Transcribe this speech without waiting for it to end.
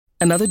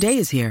Another day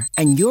is here,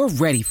 and you're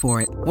ready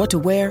for it. What to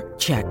wear?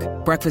 Check.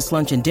 Breakfast,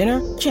 lunch, and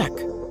dinner? Check.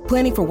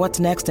 Planning for what's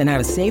next and how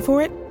to save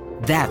for it?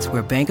 That's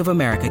where Bank of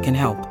America can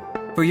help.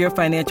 For your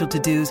financial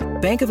to-dos,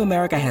 Bank of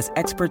America has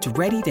experts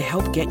ready to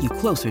help get you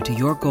closer to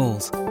your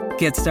goals.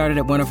 Get started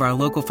at one of our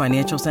local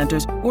financial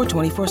centers or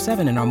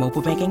 24/7 in our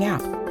mobile banking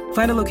app.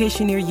 Find a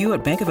location near you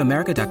at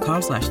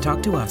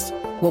bankofamerica.com/talktous.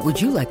 What would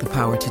you like the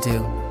power to do?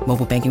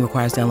 Mobile banking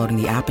requires downloading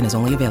the app and is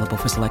only available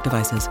for select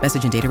devices.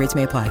 Message and data rates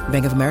may apply.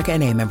 Bank of America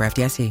N.A., member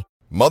FDIC.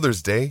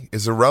 Mother's Day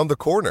is around the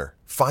corner.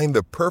 Find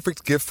the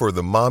perfect gift for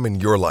the mom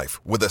in your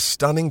life with a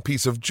stunning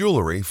piece of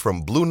jewelry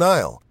from Blue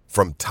Nile.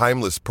 From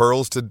timeless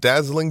pearls to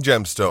dazzling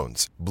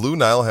gemstones, Blue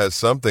Nile has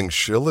something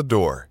she'll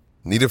adore.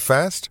 Need it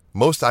fast?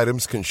 Most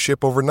items can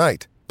ship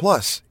overnight.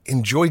 Plus,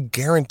 enjoy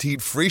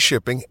guaranteed free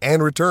shipping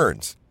and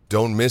returns.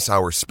 Don't miss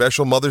our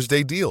special Mother's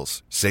Day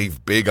deals.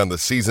 Save big on the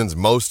season's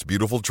most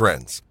beautiful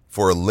trends.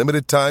 For a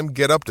limited time,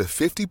 get up to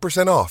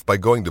 50% off by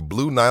going to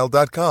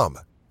BlueNile.com.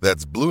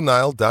 That's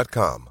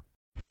BlueNile.com.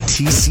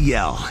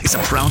 TCL is a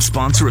proud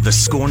sponsor of the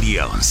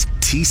Scornios.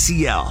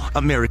 TCL,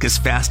 America's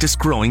fastest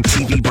growing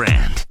TV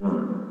brand.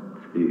 1,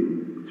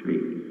 2,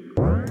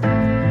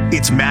 3.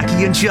 It's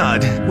Mackie and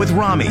Judd with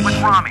Rami.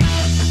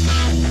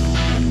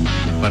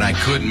 But I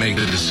couldn't make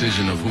the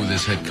decision of who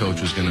this head coach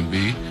was going to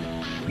be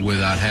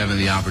without having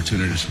the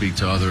opportunity to speak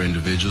to other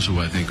individuals who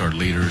I think are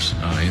leaders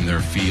in their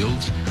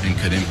fields and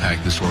could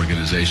impact this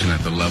organization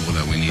at the level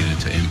that we needed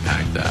to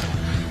impact that.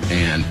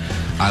 And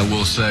I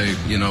will say,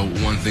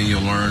 one thing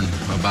you'll learn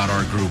about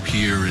our group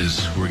here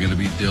is we're going to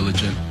be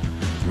diligent.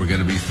 We're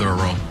going to be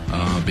thorough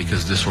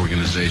because this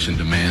organization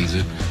demands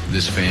it.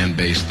 This fan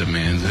base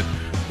demands it.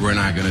 We're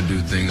not going to do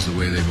things the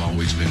way they've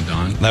always been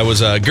done. That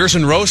was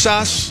Gerson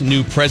Rosas,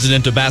 new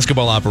president of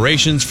basketball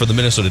operations for the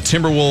Minnesota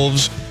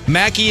Timberwolves.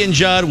 Mackie and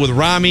Judd with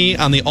Rami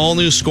on the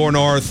all-new Score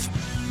North.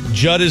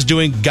 Judd is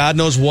doing God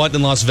knows what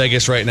in Las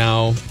Vegas right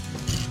now.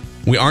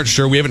 We aren't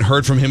sure. We haven't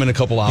heard from him in a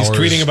couple hours. He's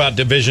tweeting about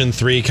Division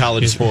III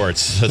college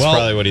sports. That's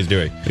probably what he's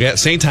doing. Yeah,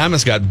 St.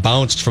 Thomas got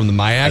bounced from the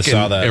MIAC. I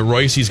saw that. And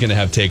Royce's going to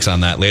have takes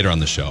on that later on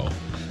the show.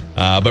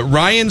 But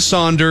Ryan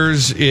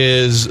Saunders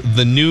is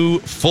the new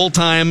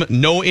full-time,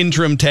 no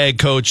interim tag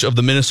coach of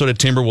the Minnesota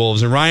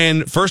Timberwolves. And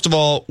Ryan, first of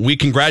all, we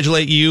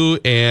congratulate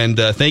you and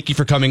thank you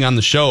for coming on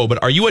the show.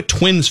 But are you a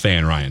Twins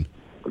fan, Ryan?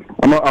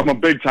 I'm a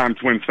big-time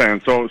Twins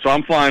fan, so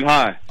I'm flying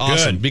high.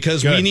 Awesome,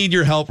 because we need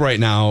your help right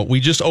now. We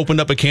just opened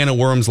up a can of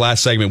worms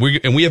last segment,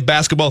 and we have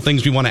basketball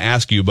things we want to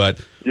ask you, but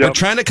we're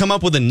trying to come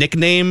up with a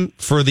nickname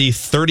for the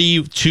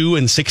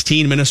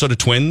 32-16 Minnesota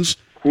Twins.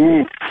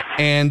 Ooh.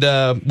 And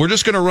we're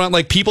just going to run,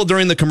 like, people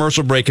during the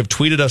commercial break have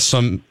tweeted us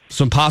some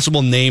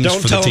possible names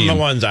for the team. Don't tell them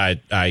the ones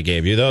I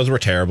gave you. Those were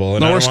terrible.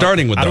 And no, we're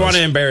starting with those. I don't want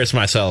to embarrass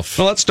myself.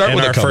 Well, let's start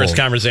with our first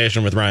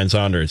conversation with Ryan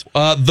Saunders.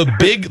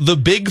 The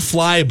big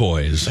Fly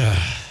Boys.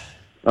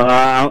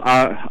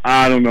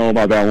 I don't know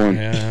about that one.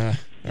 Yeah.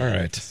 All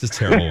right. It's a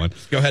terrible one.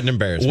 Go ahead and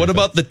embarrass me. What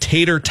about the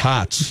Tater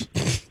Tots?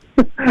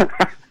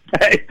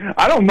 Hey,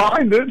 I don't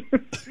mind it.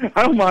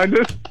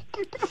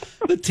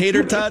 The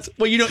Tater Tots?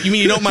 Well, you mean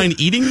you don't mind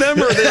eating them,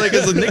 or are they like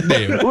as a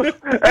nickname?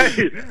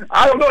 Hey,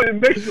 I don't know. It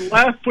makes you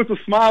laugh, puts a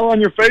smile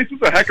on your face.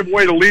 It's a heck of a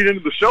way to lead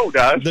into the show,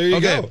 guys. There you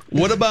go.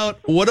 What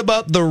about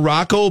the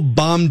Rocco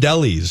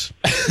Bombdellis?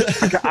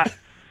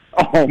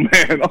 Oh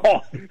man.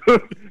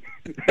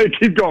 Hey,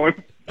 keep going.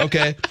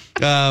 Okay.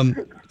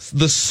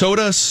 The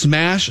Soda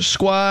Smash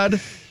Squad.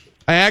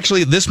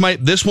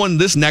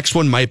 This next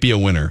one might be a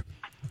winner.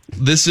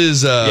 This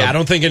is I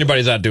don't think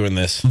anybody's out doing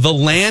this. The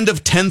Land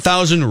of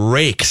 10,000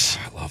 Rakes.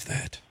 I love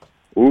that.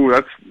 Ooh,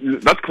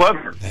 that's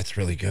clever. That's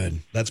really good.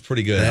 That's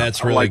pretty good.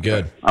 That's really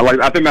good.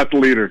 I think that's the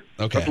leader.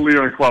 Okay. That's the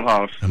leader in the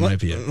clubhouse. That might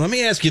be it. Let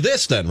me ask you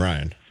this then,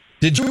 Ryan.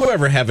 Did you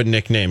ever have a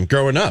nickname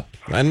growing up?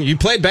 And you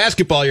played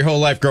basketball your whole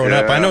life growing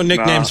up. I know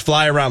nicknames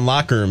fly around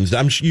locker rooms.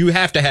 You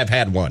have to have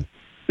had one.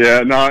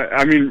 Yeah, no,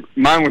 I mean,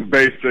 mine was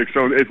basic,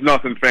 so it's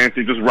nothing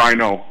fancy, just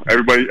Rhino.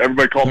 Everybody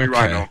called me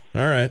Rhino.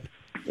 All right.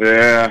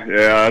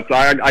 Yeah.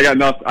 I got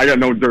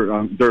no dirt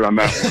on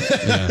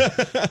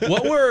that one. Yeah.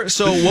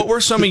 What were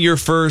some of your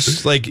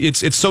first, like,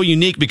 it's so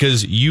unique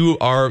because you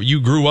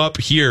grew up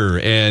here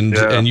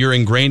and you're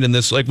ingrained in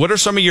this. Like, what are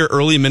some of your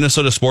early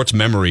Minnesota sports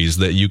memories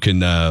that you can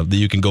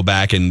go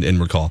back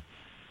and recall?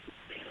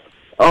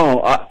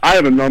 Oh, I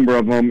have a number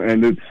of them,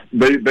 and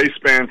they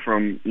span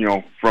from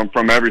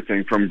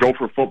everything from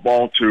Gopher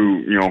football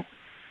to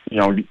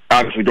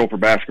obviously Gopher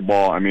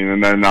basketball. I mean,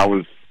 and then I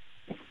was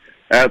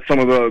at some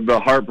of the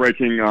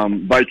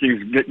heartbreaking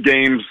Vikings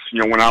games,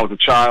 when I was a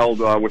child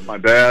with my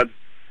dad.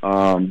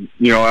 I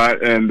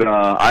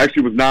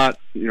actually was not,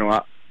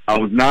 I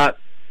was not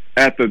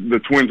at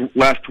the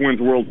last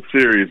Twins World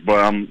Series,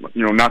 but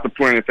not to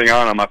put anything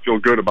on them, I feel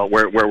good about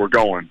where we're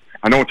going.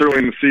 I know it's early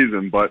in the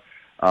season, but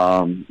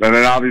and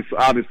then obviously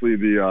obviously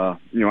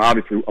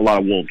a lot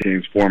of Wolves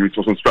games for me,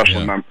 so some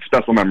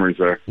special memories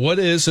there. What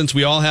is, since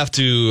we all have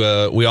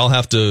to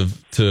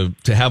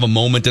have a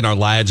moment in our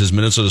lives as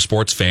Minnesota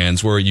sports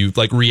fans where you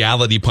like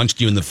reality punched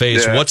you in the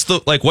face. Yeah. What's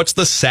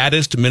the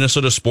saddest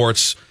Minnesota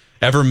sports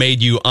ever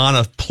made you on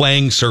a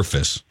playing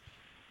surface?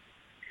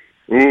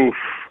 Oof.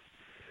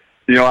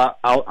 You know,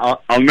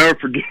 I'll never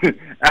forget.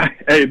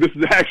 Hey, this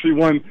is actually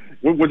one.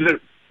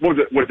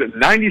 Was it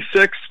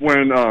 96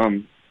 when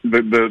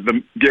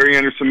the Gary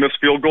Anderson missed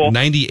field goal?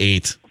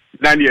 98.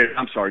 98.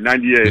 I'm sorry,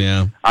 98.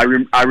 Yeah. I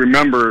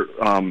remember.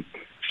 You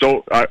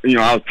know, I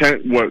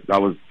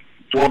was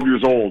 12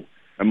 years old,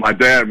 and my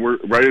dad.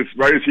 Right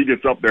as he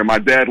gets up there, my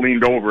dad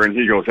leaned over and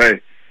he goes,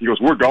 "Hey," he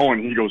goes, "We're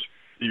going." He goes,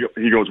 he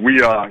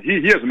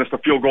hasn't missed a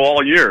field goal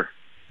all year,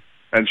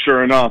 and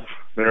sure enough,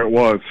 there it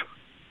was.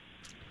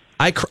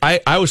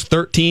 I was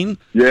 13.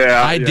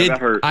 Yeah, I did. That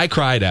hurt. I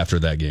cried after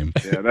that game.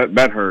 Yeah,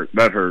 that hurt.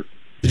 That hurt.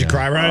 Did you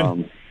cry,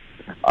 Ryan?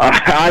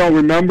 I don't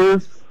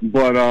remember,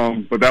 but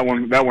that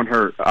one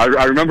hurt.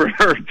 I remember it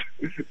hurt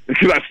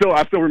because I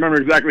still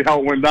remember exactly how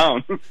it went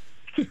down.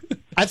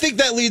 I think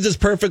that leads us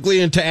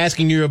perfectly into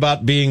asking you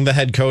about being the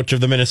head coach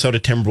of the Minnesota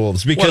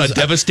Timberwolves. Because what a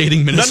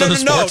devastating Minnesota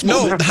sports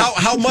moment.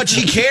 How much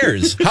he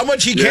cares. How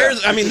much he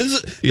cares. I mean,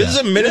 this is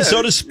a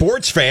Minnesota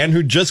sports fan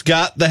who just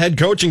got the head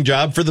coaching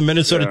job for the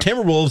Minnesota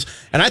Timberwolves.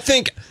 And I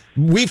think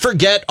we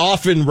forget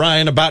often,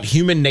 Ryan, about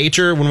human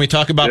nature when we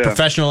talk about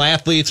professional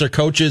athletes or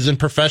coaches in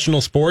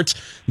professional sports.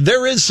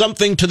 There is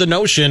something to the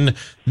notion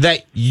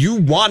that you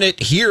want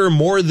it here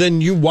more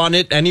than you want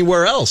it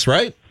anywhere else,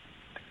 right?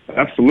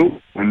 Absolutely.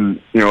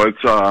 And, you know,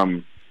 it's,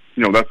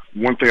 you know, that's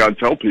one thing I'd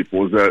tell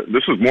people is that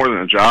this was more than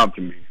a job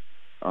to me.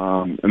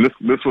 And this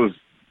was,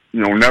 you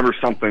know, never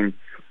something,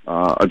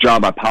 a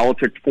job I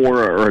politicked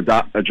for or a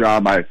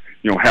job I,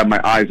 you know, had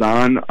my eyes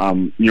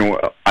on. You know,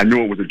 I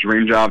knew it was a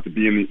dream job to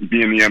be in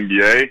the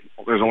NBA.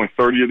 There's only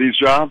 30 of these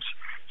jobs.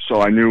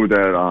 So I knew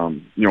that,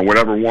 you know,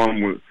 whatever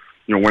one was,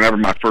 you know, whenever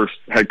my first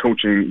head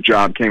coaching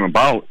job came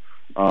about,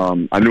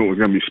 I knew it was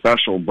going to be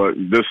special, but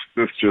this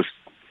just,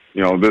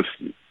 you know,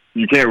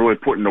 you can't really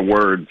put into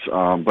words,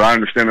 but I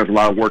understand there's a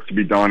lot of work to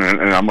be done,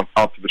 and I'm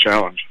up to the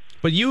challenge.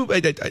 But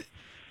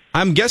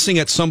I'm guessing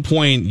at some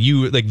point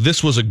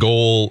this was a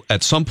goal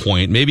at some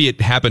point. Maybe it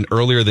happened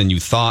earlier than you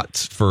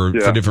thought for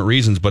different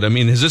reasons. But I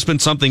mean, has this been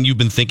something you've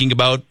been thinking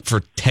about for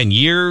 10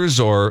 years,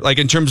 or like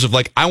in terms of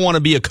like I want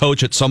to be a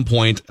coach at some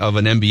point of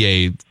an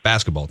NBA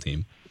basketball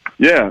team?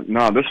 Yeah,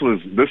 no, this was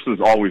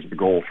always the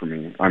goal for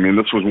me. I mean,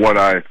 this was what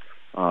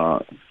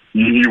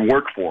you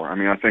work for. I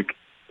mean, I think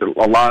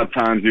a lot of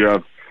times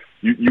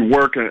you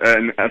work,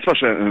 and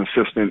especially as an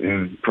assistant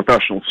in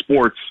professional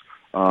sports,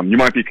 you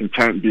might be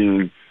content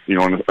being, you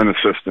know, an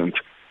assistant.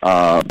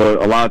 But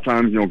a lot of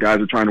times, you know, guys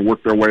are trying to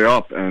work their way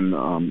up, and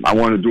I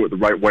want to do it the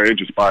right way,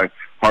 just by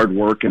hard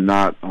work and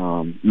not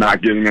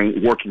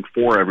working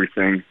for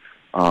everything.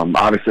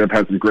 Obviously, I've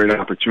had some great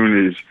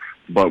opportunities,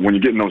 but when you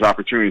get in those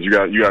opportunities, you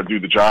got to do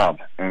the job,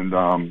 and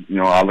you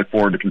know, I look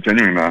forward to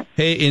continuing that.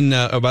 Hey,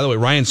 by the way,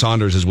 Ryan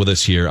Saunders is with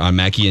us here on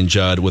Mackie and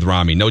Judd with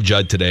Rami. No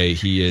Judd today;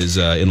 he is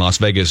in Las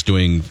Vegas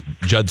doing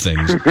Judd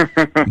things.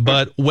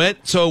 But when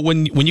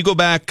you go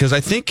back, because I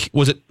think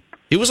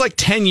it was like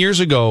 10 years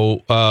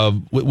ago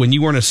when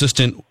you were an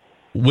assistant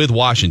with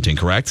Washington,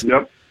 correct?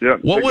 Yep.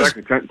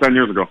 Exactly. 10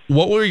 years ago.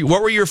 What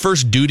were your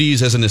first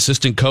duties as an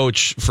assistant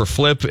coach for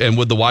Flip and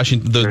with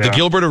the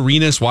Gilbert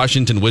Arenas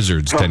Washington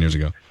Wizards 10 years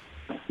ago?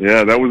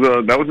 Yeah, that was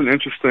an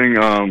interesting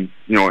in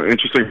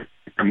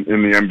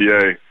the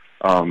NBA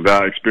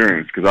that I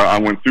experienced, because I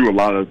went through a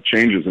lot of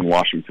changes in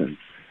Washington,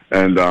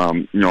 and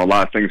you know, a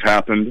lot of things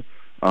happened,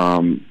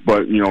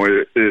 but you know,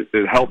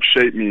 it helped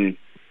shape me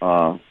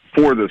for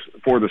this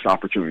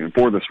opportunity and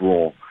for this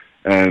role.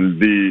 And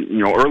the,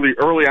 you know,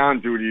 early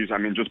on duties, I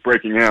mean, just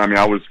breaking in. I mean,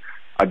 I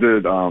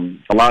did a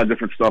lot of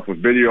different stuff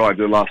with video. I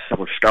did a lot of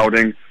stuff with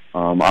scouting.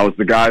 I was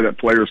the guy that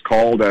players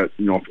called at,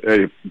 you know,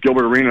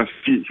 Gilbert Arenas,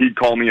 he'd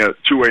call me at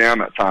 2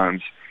 a.m. at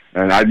times,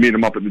 and I'd meet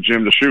him up at the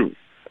gym to shoot.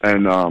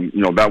 And,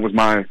 you know, that was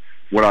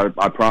what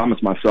I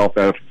promised myself,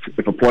 that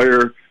if a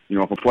player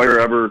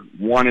ever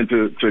wanted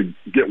to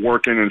get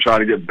working and try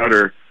to get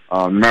better,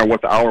 no matter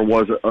what the hour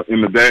was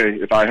in the day,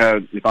 if I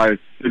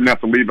didn't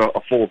have to leave a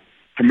full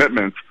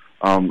commitment,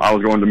 I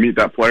was going to meet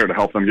that player to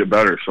help them get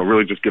better. So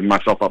really just giving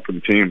myself up for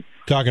the team.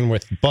 Talking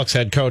with Bucks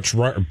head coach,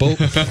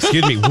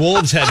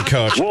 Wolves head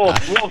coach. Wolves.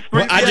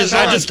 I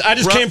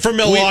just came from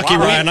Milwaukee,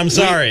 Ryan. I'm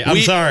sorry.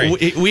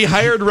 We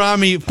hired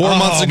Rami 4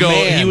 months ago.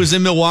 Man. He was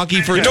in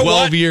Milwaukee for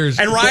 12 years.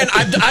 And Ryan,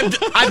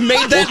 I've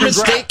made that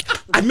mistake.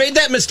 I've made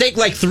that mistake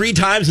like 3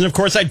 times, and of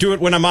course I do it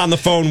when I'm on the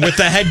phone with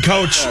the head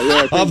coach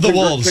of the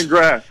Wolves.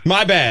 Congrats.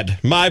 My bad.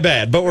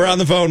 But we're on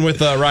the phone with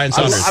Ryan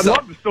Saunders. I'd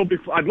love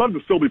to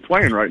still be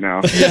playing right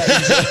now.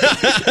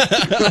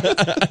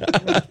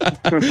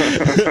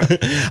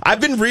 I've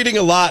been reading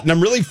a lot, and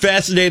I'm really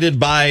fascinated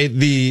by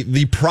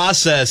the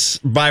process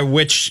by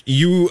which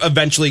you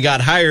eventually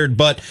got hired,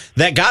 but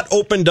that got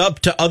opened up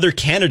to other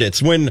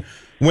candidates. When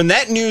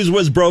that news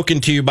was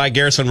broken to you by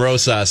Gerson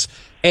Rosas,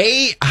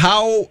 I'm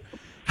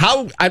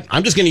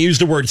just going to use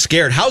the word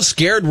scared. How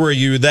scared were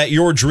you that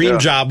your dream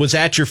job was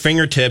at your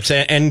fingertips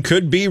and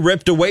could be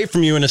ripped away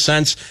from you in a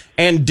sense?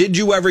 And did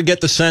you ever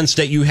get the sense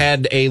that you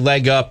had a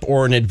leg up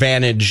or an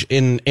advantage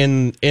in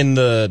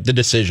the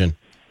decision?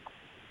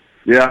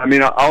 Yeah, I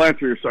mean, I'll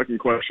answer your second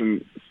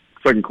question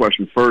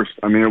first.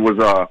 I mean, it was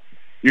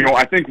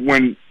I think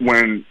when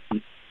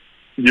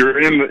you're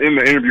in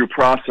the interview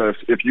process,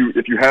 if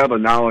you have a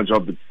knowledge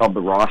of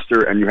the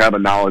roster and you have a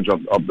knowledge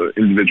of the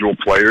individual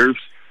players,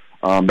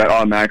 that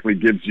automatically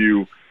gives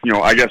you,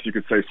 I guess you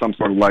could say some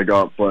sort of leg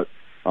up. But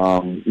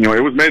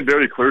it was made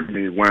very clear to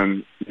me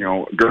when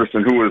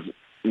Gerson, who was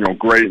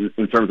great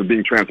in terms of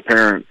being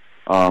transparent.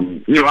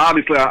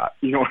 Obviously,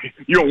 you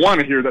don't want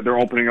to hear that they're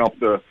opening up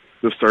the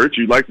search.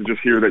 You'd like to just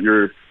hear that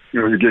you're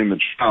getting the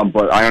job.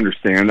 But I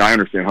understand how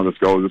this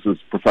goes. This is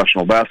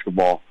professional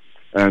basketball,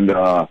 and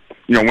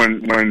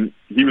when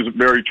he was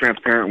very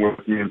transparent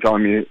with me and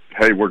telling me,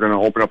 hey, we're going to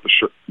open up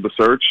the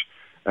search,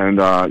 and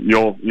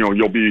you'll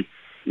be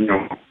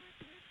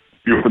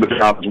for the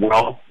job as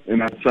well in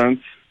that sense.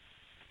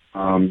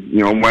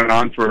 Went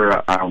on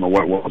for I don't know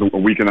what was a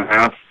week and a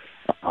half.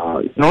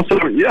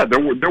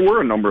 There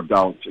were a number of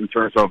doubts in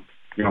terms of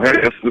hey,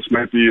 this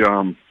might be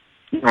you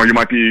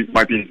might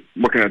be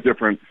looking at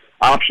different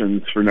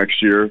options for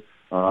next year,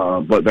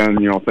 but then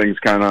things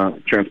kind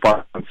of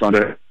transpired on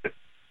Sunday,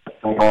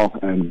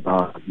 and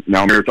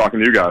now I'm here talking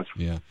to you guys.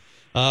 Yeah.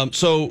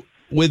 So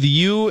with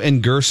you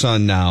and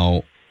Gerson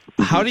now,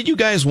 how did you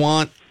guys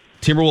want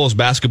Timberwolves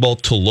basketball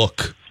to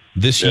look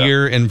this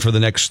year and for the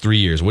next 3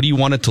 years? What do you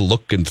want it to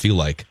look and feel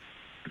like?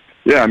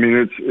 Yeah, I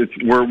mean,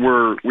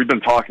 we've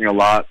been talking a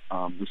lot.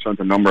 We spent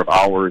a number of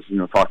hours,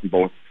 talking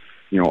both,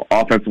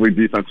 offensively,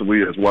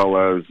 defensively, as well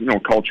as,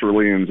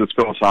 culturally and just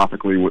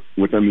philosophically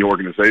within the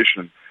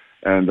organization.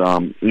 And,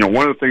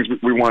 one of the things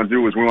we want to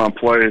do is we want to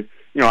play,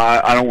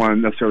 I don't want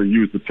to necessarily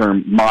use the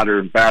term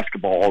modern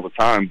basketball all the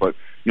time, but,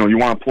 you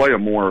want to play a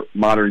more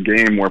modern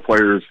game where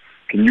players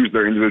can use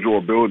their individual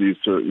abilities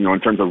to, in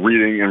terms of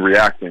reading and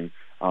reacting,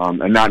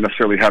 and not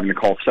necessarily having to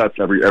call sets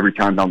every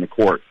time down the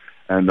court.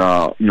 And,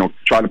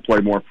 try to play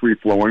more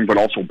free-flowing, but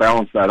also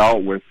balance that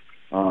out with,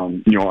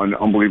 an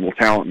unbelievable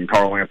talent in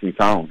Karl Anthony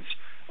Towns,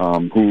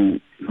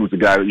 who's a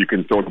guy that you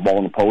can throw the ball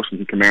in the post and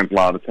he commands a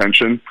lot of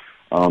attention.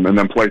 And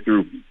then play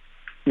through,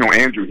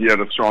 Andrew, he had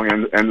a strong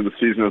end of the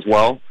season as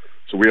well.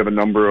 So we have a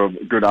number of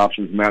good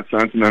options in that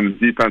sense. And then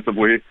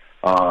defensively,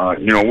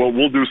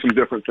 we'll do some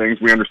different things.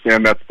 We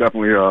understand that's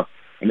definitely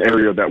an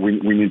area that we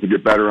need to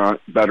get better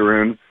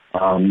in.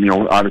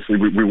 Obviously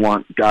we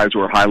want guys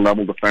who are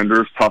high-level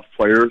defenders, tough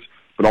players,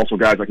 but also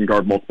guys that can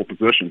guard multiple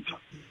positions.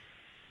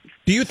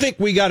 Do you think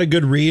we got a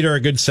good read or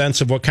a good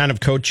sense of what kind of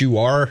coach you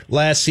are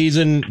last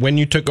season when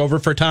you took over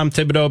for Tom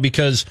Thibodeau?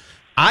 Because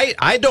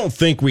I don't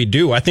think we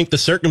do. I think the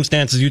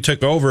circumstances you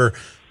took over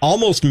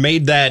almost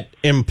made that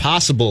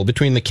impossible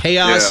between the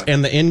chaos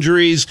and the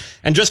injuries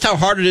and just how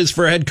hard it is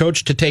for a head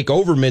coach to take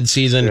over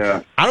midseason.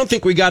 Yeah. I don't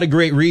think we got a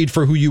great read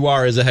for who you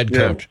are as a head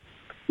coach.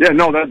 Yeah,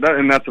 no,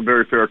 and that's a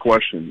very fair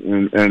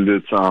question, and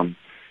it's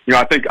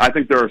I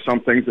think there are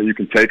some things that you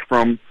can take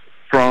from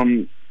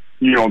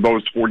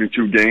those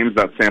 42 games,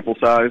 that sample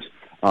size,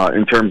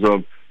 in terms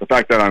of the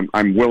fact that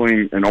I'm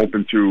willing and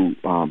open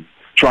to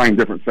trying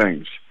different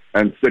things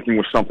and sticking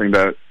with something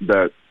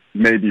that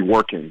may be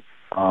working.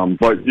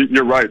 But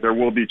you're right, there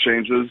will be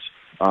changes.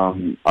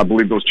 I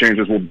believe those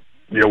changes will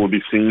be able to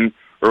be seen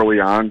early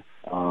on,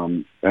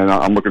 and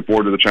I'm looking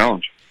forward to the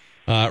challenge.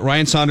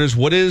 Ryan Saunders,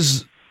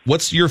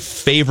 what's your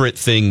favorite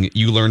thing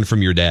you learned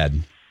from your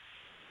dad?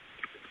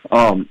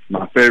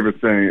 My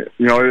favorite thing,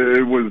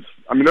 it was,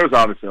 there's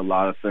obviously a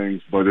lot of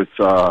things, but it's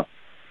the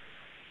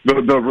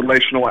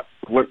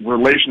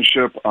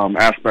relationship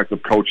aspect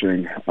of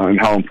coaching and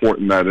how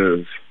important that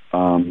is.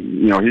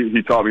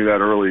 He taught me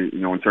that early,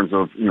 in terms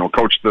of,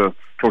 coach the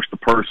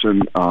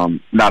person,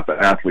 not the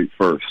athlete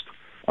first.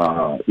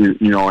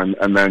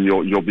 And then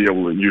you'll be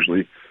able to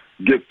usually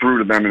get through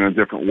to them in a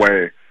different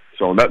way.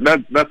 So that's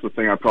the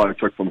thing I probably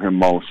took from him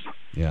most.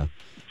 Yeah.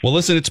 Well,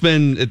 listen, it's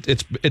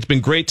been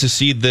great to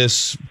see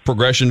this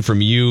progression from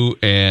you,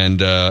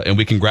 and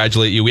we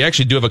congratulate you. We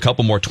actually do have a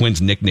couple more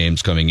Twins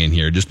nicknames coming in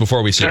here just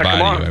before we say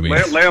bye to you.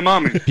 Lay them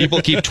on me.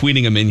 People keep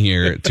tweeting them in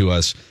here to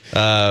us.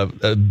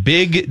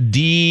 Big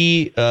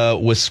D,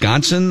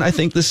 Wisconsin, I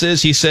think this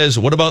is. He says,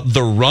 "What about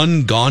the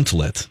Run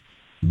Gauntlet?"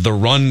 The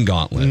Run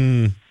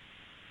Gauntlet.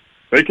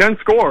 They can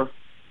score.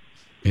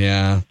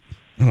 Yeah.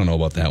 I don't know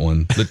about that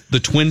one. The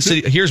Twin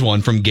City. Here's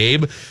one from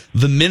Gabe.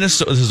 The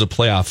Minnesota. This is a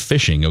playoff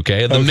fishing.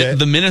 Okay.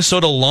 The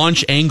Minnesota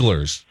Launch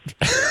Anglers.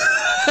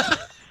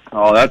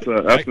 Oh, that's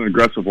an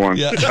aggressive one.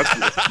 Yeah.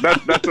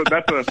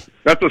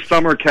 That's a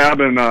summer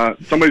cabin.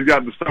 Somebody's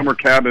got the summer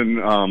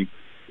cabin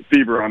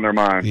fever on their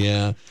mind.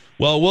 Yeah.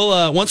 Well,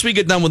 we'll once we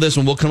get done with this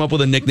one, we'll come up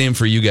with a nickname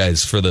for you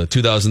guys for the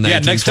 2019. Yeah,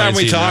 next time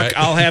we season, talk, right?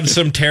 I'll have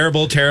some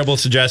terrible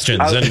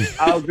suggestions. I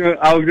was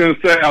gonna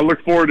say I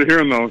look forward to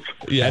hearing those.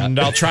 Yeah, and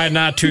I'll try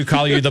not to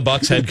call you the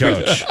Bucks head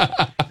coach.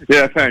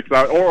 Yeah, thanks.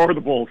 Or the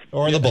Bulls.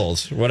 Or the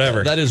Bulls,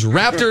 whatever. That is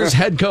Raptors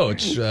head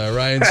coach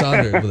Ryan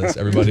Saunders with us.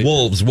 Everybody,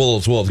 Wolves.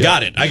 Yeah.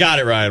 Got it. I got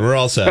it, Ryan. We're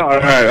all set. All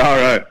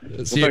right.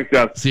 Thanks,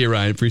 guys. See you,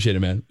 Ryan. Appreciate it,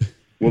 man.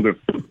 We'll do.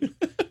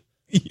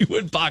 You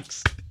and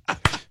Bucks.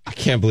 I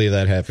can't believe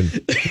that happened.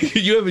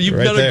 You've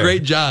Right done there. a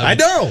great job. I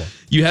know.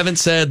 You haven't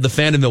said the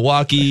fan of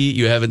Milwaukee.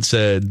 You haven't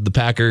said the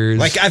Packers.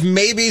 Like I've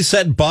maybe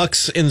said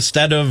Bucks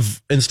instead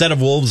of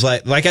Wolves.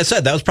 Like I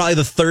said, that was probably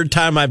the third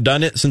time I've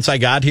done it since I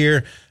got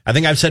here. I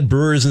think I've said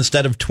Brewers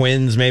instead of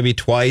Twins maybe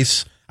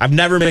twice. I've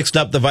never mixed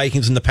up the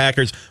Vikings and the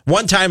Packers.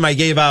 One time I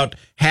gave out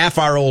half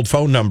our old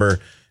phone number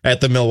at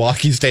the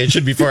Milwaukee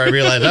station before I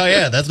realized, oh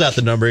yeah, that's not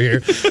the number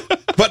here.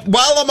 But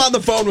while I'm on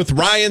the phone with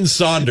Ryan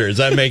Saunders,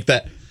 I make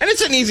that. And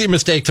it's an easy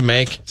mistake to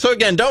make. So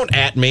again, don't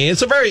at me.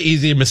 It's a very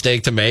easy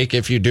mistake to make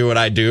if you do what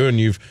I do and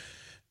you've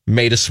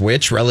made a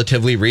switch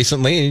relatively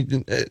recently.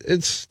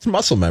 It's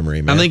muscle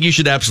memory, man. I think you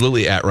should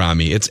absolutely at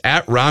Rami. It's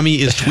at Rami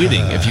is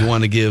tweeting if you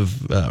want to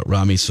give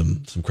Rami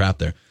some crap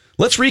there.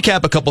 Let's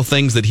recap a couple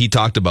things that he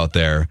talked about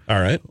there. All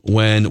right.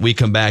 When we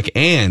come back.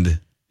 And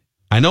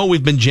I know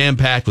we've been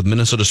jam-packed with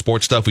Minnesota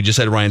sports stuff. We just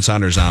had Ryan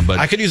Saunders on, but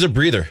I could use a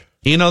breather.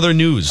 In other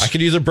news, I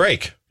could use a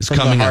break from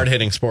coming the up.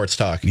 hard-hitting sports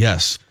talk.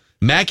 Yes.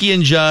 Mackey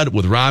and Judd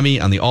with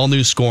Rami on the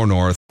all-new Score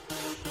North.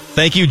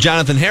 Thank you,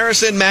 Jonathan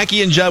Harrison.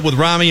 Mackey and Judd with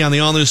Rami on the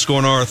all-new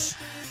Score North.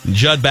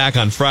 Judd back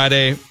on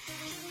Friday.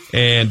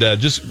 And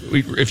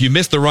if you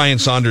missed the Ryan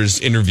Saunders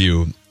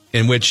interview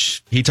in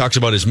which he talks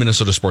about his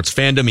Minnesota sports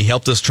fandom, he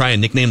helped us try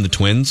and nickname the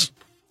Twins,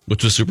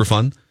 which was super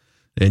fun.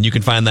 And you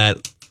can find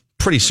that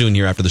pretty soon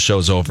here after the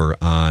show's over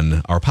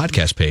on our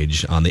podcast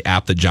page on the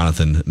app that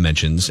Jonathan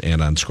mentions and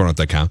on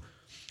scorenorth.com.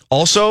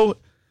 Also,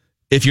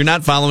 if you're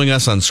not following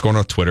us on Score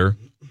North Twitter,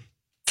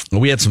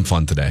 we had some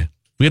fun today.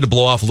 We had to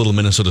blow off a little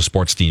Minnesota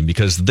sports team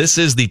because this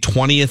is the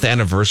 20th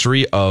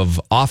anniversary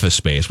of Office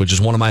Space, which is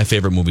one of my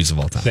favorite movies of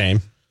all time.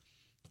 Same.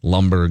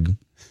 Lumberg,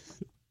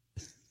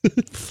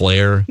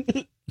 Flair,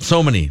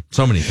 so many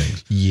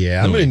things.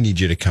 Yeah, I'm going to need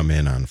you to come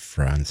in on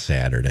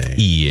Saturday.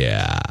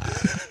 Yeah.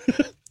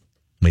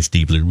 My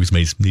stapler was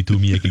my. They told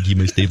me I could keep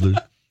my stapler.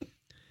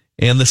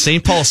 And the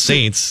St. Paul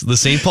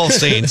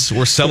Saints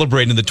were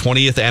celebrating the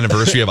 20th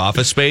anniversary of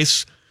Office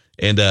Space.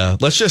 And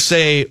let's just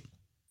say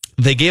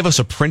they gave us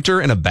a printer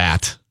and a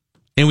bat,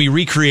 and we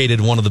recreated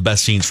one of the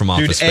best scenes from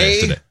Office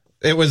Space today.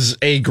 It was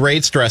a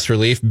great stress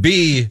relief.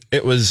 B,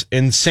 it was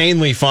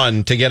insanely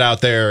fun to get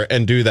out there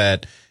and do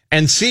that.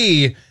 And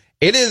C,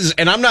 it is,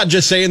 and I'm not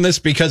just saying this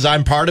because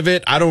I'm part of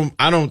it. I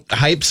don't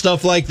hype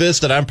stuff like this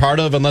that I'm part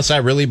of unless I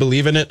really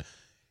believe in it.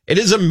 It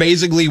is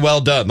amazingly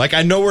well done. Like,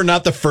 I know we're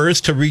not the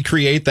first to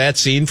recreate that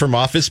scene from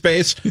Office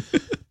Space,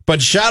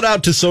 but shout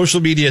out to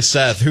Social Media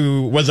Seth,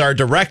 who was our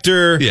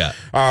director,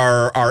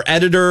 our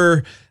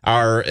editor,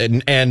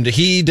 and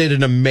he did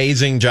an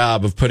amazing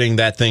job of putting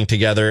that thing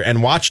together.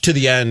 And watch to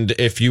the end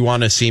if you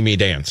want to see me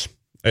dance,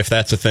 if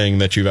that's a thing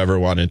that you've ever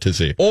wanted to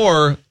see.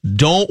 Or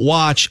don't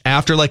watch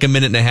after like a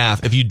minute and a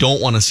half if you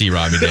don't want to see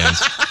Robbie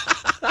dance.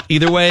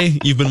 Either way,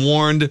 you've been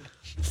warned.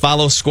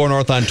 Follow Score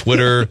North on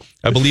Twitter.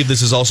 I believe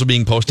this is also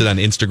being posted on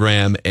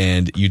Instagram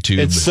and YouTube.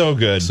 It's so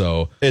good.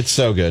 It's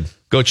so good.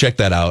 Go check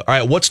that out. All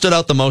right, what stood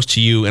out the most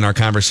to you in our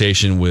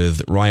conversation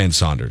with Ryan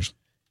Saunders?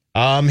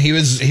 He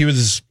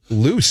was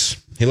loose.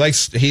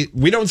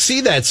 We don't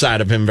see that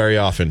side of him very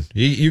often.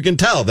 You can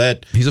tell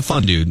that he's a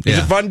fun dude. He's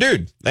a fun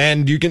dude.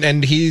 And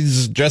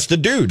he's just a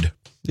dude.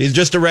 He's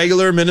just a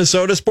regular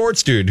Minnesota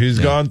sports dude who's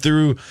gone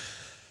through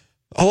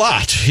a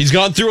lot. He's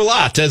gone through a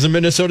lot as a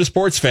Minnesota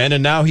sports fan,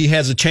 and now he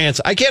has a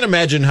chance. I can't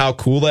imagine how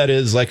cool that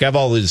is. Like, I've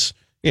always,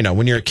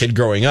 when you're a kid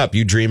growing up,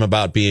 you dream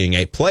about being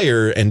a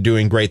player and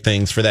doing great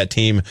things for that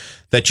team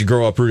that you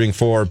grow up rooting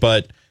for.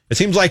 But it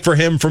seems like for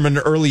him from an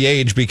early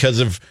age, because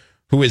of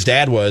who his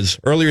dad was,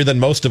 earlier than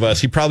most of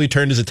us, he probably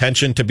turned his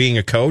attention to being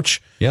a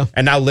coach. Yeah.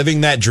 And now living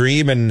that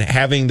dream and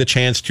having the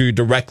chance to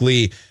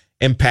directly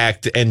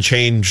impact and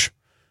change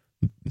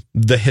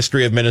the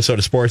history of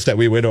Minnesota sports that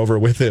we went over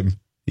with him.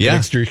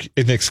 Yeah.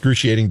 In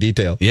excruciating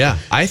detail. Yeah.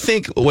 I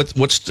think what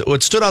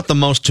stood out the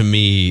most to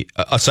me,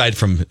 aside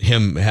from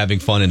him having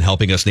fun and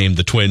helping us name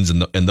the Twins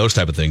and those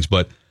type of things,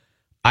 but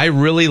I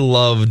really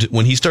loved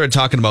when he started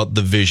talking about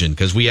the vision,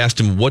 because we asked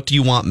him, what do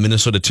you want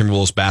Minnesota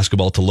Timberwolves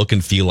basketball to look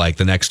and feel like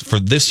for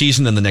this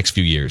season and the next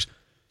few years?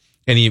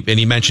 And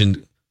he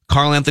mentioned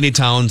Karl Anthony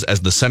Towns as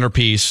the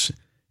centerpiece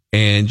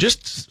and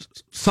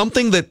just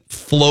something that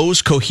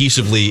flows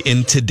cohesively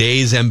in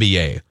today's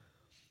NBA.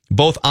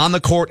 Both on the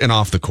court and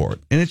off the court.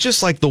 And it's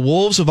just like the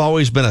Wolves have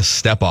always been a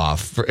step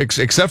off,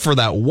 except for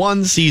that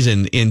one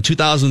season in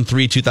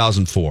 2003,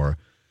 2004,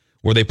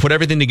 where they put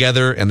everything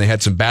together and they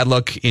had some bad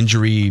luck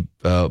injury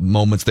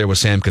moments there with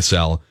Sam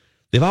Cassell.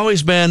 They've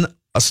always been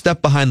a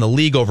step behind the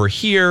league over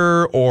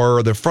here,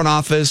 or the front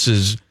office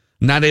is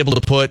not able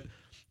to put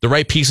the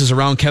right pieces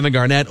around Kevin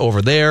Garnett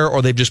over there,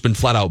 or they've just been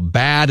flat out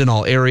bad in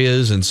all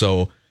areas. And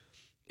so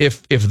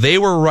if they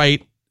were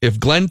right, if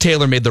Glenn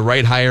Taylor made the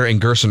right hire in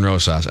Gerson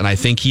Rosas, and I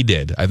think he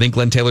did, I think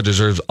Glenn Taylor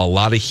deserves a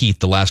lot of heat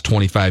the last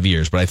 25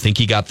 years, but I think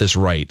he got this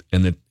right.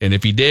 And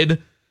if he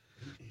did,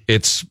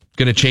 it's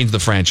going to change the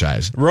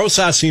franchise.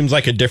 Rosas seems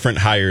like a different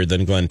hire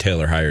than Glenn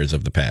Taylor hires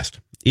of the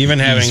past.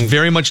 He's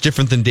very much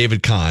different than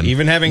David Kahn.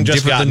 Even having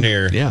just gotten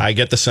here, I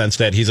get the sense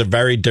that he's a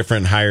very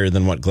different hire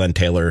than what Glenn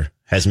Taylor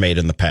has made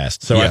in the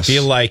past. So yes. I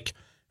feel like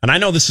And I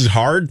know this is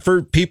hard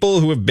for people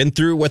who have been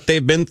through what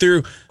they've been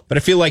through, but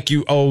I feel like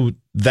you owe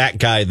that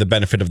guy the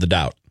benefit of the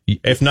doubt.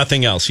 If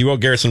nothing else, you owe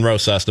Gerson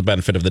Rosas the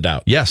benefit of the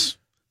doubt. Yes.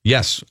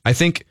 I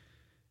think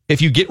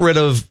if you get rid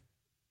of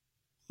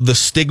the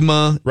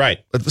stigma, right?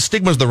 The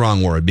stigma is the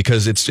wrong word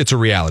because it's a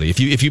reality.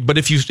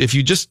 If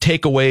you just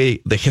take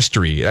away the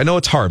history, I know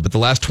it's hard, but the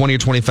last 20 or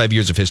 25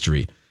 years of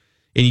history,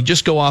 and you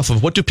just go off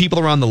of what do people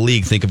around the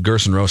league think of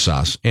Gerson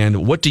Rosas,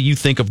 and what do you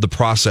think of the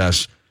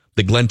process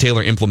that Glenn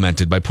Taylor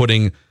implemented by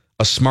putting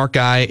a smart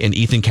guy and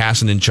Ethan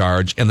Casson in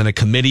charge, and then a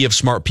committee of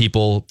smart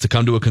people to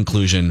come to a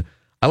conclusion.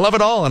 I love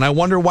it all, and I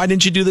wonder why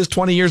didn't you do this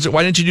 20 years?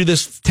 Why didn't you do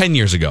this 10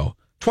 years ago?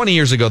 20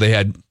 years ago, they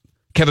had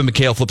Kevin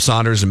McHale flip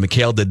Saunders, and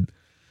McHale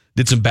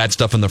did some bad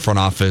stuff in the front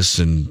office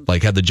and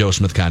like had the Joe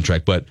Smith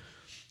contract. But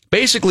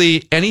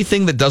basically,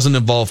 anything that doesn't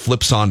involve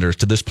Flip Saunders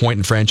to this point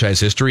in franchise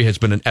history has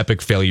been an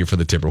epic failure for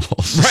the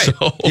Timberwolves. Right?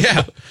 So,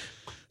 yeah.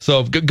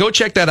 So go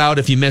check that out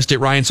if you missed it.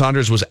 Ryan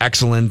Saunders was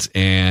excellent,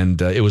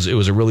 and it was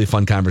a really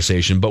fun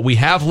conversation. But we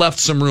have left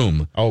some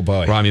room. Oh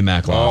boy, Rami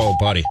Makloff. Oh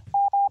buddy.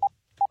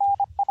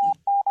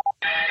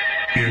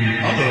 In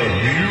other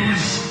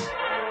news.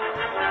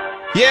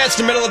 Yeah, it's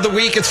the middle of the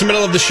week. It's the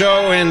middle of the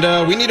show,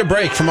 and we need a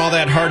break from all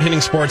that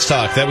hard-hitting sports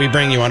talk that we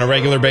bring you on a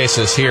regular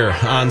basis here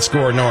on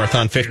Score North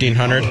on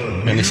 1500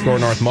 and the Score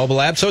North mobile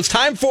app. So it's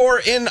time for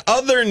In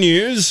Other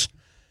News.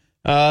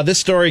 This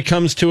story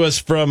comes to us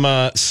from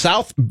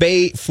South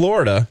Bay,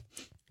 Florida,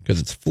 because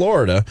it's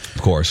Florida.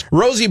 Of course.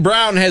 Rosie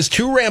Brown has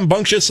two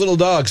rambunctious little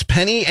dogs,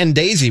 Penny and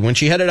Daisy. When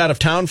she headed out of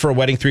town for a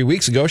wedding 3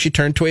 weeks ago, she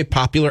turned to a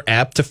popular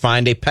app to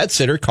find a pet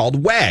sitter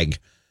called Wag,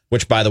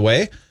 which, by the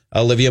way,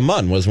 Olivia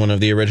Munn was one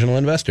of the original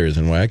investors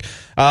in Wag.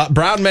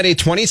 Brown met a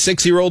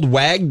 26-year-old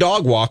Wag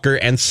dog walker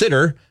and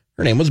sitter.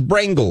 Her name was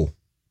Brangle.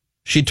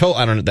 She told,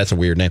 I don't know, that's a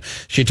weird name.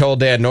 She told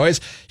Dad Noise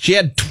she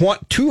had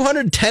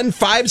 210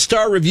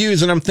 5-star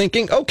reviews, and I'm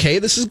thinking, okay,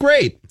 this is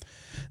great.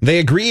 They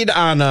agreed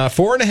on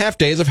 4.5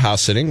 days of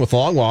house sitting with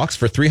long walks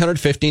for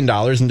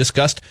 $315 and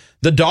discussed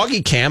the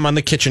doggy cam on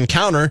the kitchen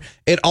counter.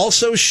 It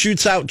also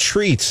shoots out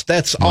treats.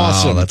 That's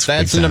awesome.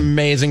 That's an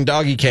amazing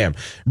doggy cam.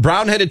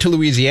 Brown headed to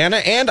Louisiana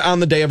and on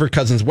the day of her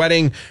cousin's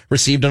wedding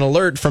received an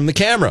alert from the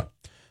camera.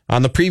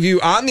 On the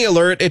preview on the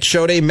alert, it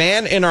showed a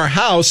man in our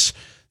house,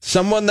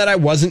 someone that I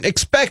wasn't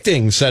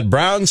expecting, said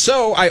Brown.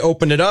 So I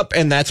opened it up,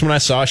 and that's when I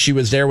saw she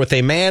was there with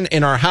a man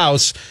in our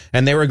house,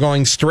 and they were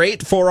going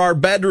straight for our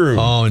bedroom.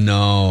 Oh,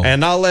 no.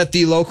 And I'll let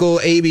the local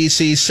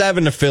ABC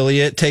 7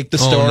 affiliate take the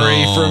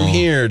story from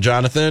here.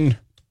 Jonathan?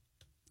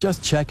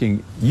 Just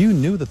checking, you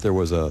knew that there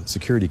was a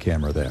security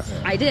camera there.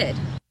 I did.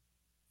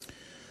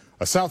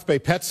 A South Bay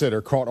pet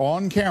sitter caught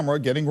on camera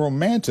getting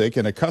romantic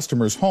in a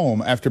customer's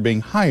home after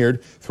being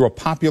hired through a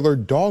popular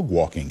dog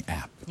walking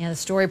app. Yeah, the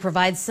story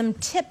provides some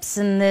tips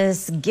in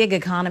this gig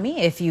economy.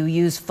 If you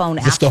use phone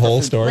apps the whole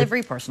for food story?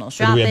 delivery, personal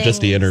shopping, Or do we have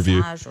just the interview?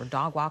 massage, or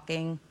dog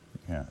walking.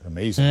 Yeah,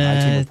 amazing.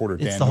 IT reporter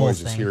Dan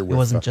Noyes is here It with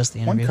wasn't just the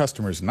one interview.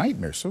 customer's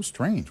nightmare. So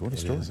strange. What a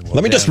story.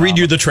 Let me just read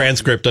you the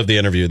transcript of the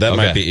interview. That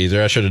might be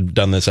easier. I should have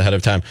done this ahead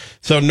of time.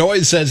 So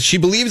Noyes says, she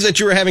believes that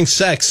you were having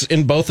sex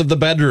in both of the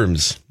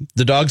bedrooms.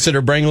 The dog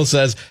sitter Brangle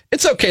says,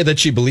 it's okay that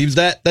she believes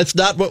that. That's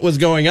not what was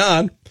going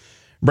on.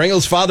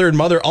 Brangle's father and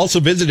mother also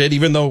visited,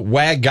 even though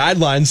WAG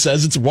guidelines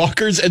says its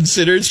walkers and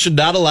sitters should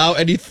not allow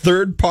any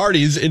third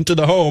parties into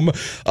the home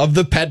of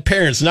the pet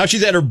parents. Now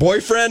she's had her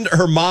boyfriend,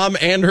 her mom,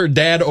 and her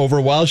dad over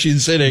while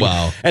she's sitting.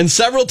 Wow. And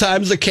several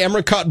times the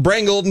camera caught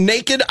Brangle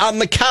naked on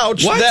the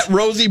couch that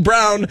Rosie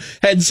Brown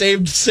had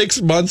saved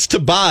 6 months to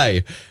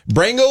buy.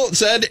 Brangle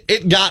said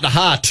it got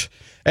hot.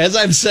 As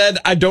I've said,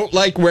 I don't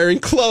like wearing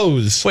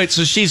clothes. Wait,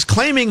 so she's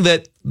claiming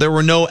that there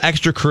were no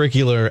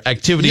extracurricular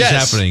activities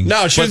happening.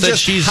 No, she was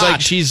just she's hot.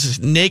 like she's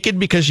naked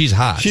because she's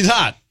hot. She's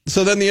hot.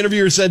 So then the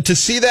interviewer said to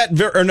see that,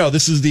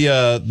 this is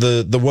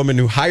the woman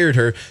who hired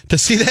her, to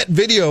see that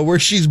video where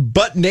she's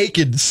butt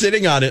naked,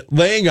 sitting on it,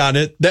 laying on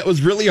it. That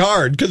was really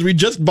hard because we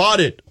just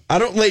bought it. I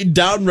don't lay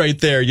down right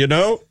there, you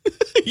know?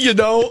 You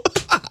know?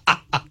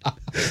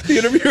 The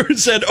interviewer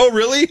said, oh,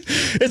 really?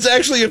 It's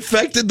actually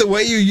affected the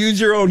way you use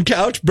your own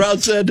couch? Brown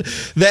said,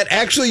 that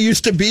actually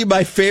used to be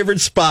my favorite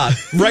spot,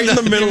 right in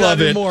the middle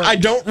of it. I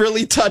don't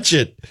really touch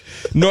it.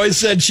 Noyes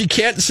said she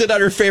can't sit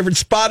on her favorite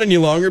spot any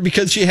longer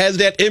because she has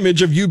that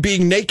image of you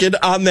being naked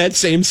on that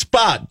same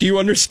spot. Do you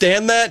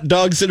understand that?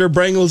 Dog sitter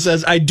Brangle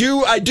says, I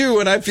do,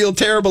 and I feel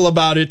terrible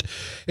about it.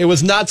 It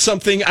was not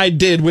something I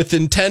did with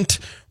intent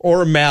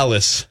or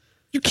malice.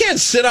 You can't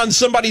sit on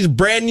somebody's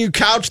brand new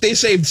couch they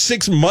saved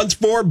 6 months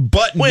for,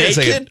 butt Wait naked.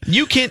 a second.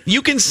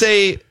 You can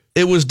say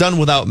it was done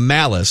without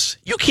malice.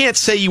 You can't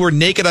say you were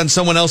naked on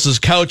someone else's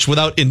couch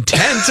without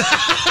intent.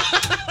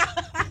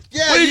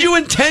 What did you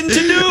intend to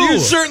do? You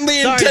certainly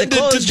intended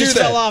the to do just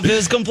that. Fell off. It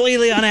was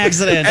completely on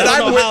accident. I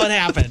don't know how it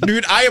happened.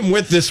 Dude, I am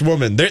with this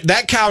woman.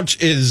 That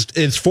couch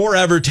is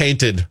forever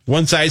tainted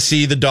once I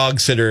see the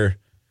dog sitter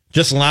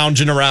just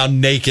lounging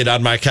around naked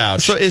on my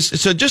couch.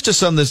 So just to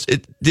sum this,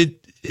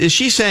 is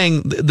she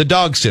saying the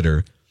dog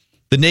sitter,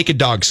 the naked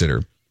dog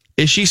sitter,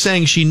 is she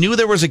saying she knew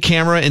there was a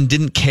camera and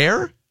didn't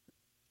care?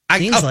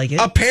 Seems like it.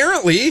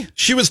 Apparently,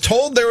 she was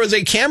told there was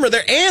a camera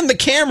there, and the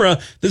camera,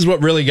 this is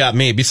what really got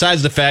me,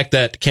 besides the fact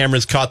that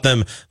cameras caught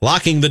them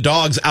locking the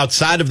dogs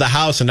outside of the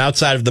house and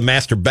outside of the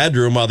master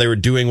bedroom while they were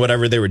doing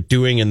whatever they were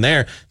doing in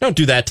there. Don't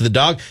do that to the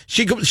dog.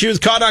 She was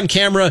caught on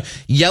camera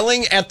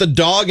yelling at the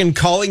dog and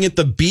calling it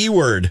the B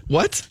word.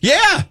 What?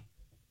 Yeah.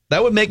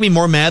 That would make me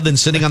more mad than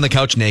sitting on the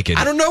couch naked.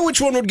 I don't know which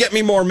one would get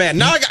me more mad.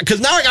 Now I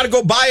got to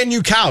go buy a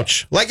new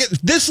couch.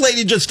 This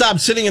lady just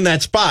stopped sitting in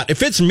that spot.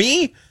 If it's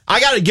me,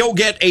 I got to go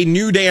get a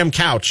new damn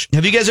couch.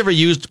 Have you guys ever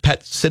used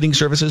pet sitting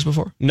services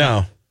before?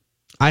 No.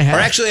 I have. Or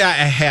actually, I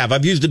have.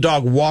 I've used a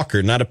dog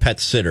walker, not a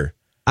pet sitter.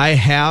 I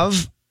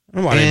have. I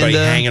don't want anybody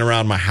hanging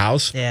around my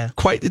house. Yeah.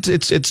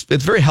 It's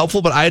very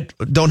helpful, but I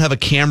don't have a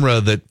camera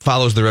that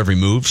follows their every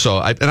move,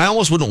 I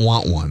almost wouldn't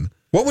want one.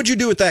 What would you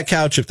do with that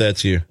couch if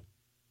that's you?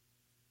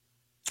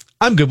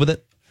 I'm good with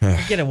it.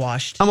 Get it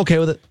washed. I'm okay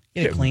with it.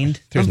 Get it cleaned.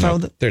 I'm fine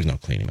with it. There's no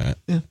cleaning that.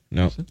 Yeah.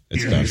 No,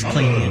 it's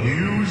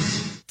done.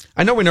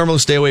 I know we normally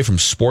stay away from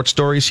sports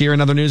stories here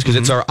in other news because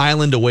it's our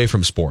island away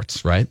from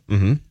sports, right?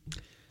 Mm-hmm.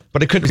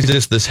 But I couldn't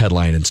resist this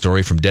headline and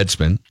story from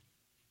Deadspin.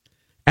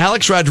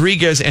 Alex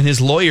Rodriguez and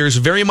his lawyers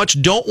very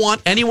much don't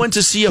want anyone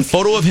to see a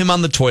photo of him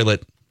on the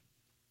toilet.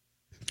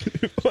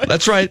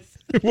 That's right.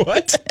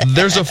 What?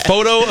 There's a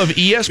photo of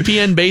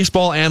ESPN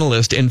baseball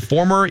analyst and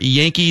former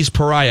Yankees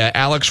pariah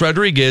Alex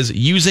Rodriguez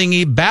using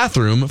a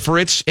bathroom for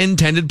its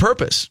intended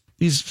purpose.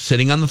 He's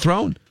sitting on the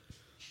throne.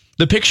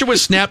 The picture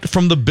was snapped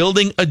from the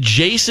building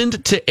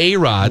adjacent to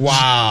A-Rod's.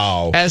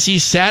 Wow. As he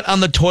sat on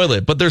the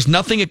toilet, but there's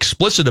nothing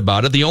explicit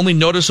about it. The only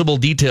noticeable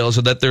details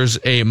are that there's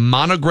a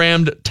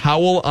monogrammed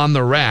towel on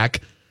the rack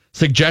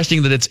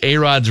suggesting that it's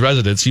A-Rod's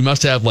residence. He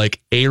must have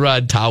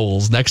A-Rod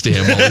towels next to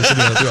him while he's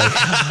sitting on the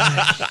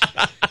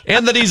throne.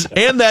 And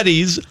that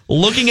he's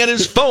looking at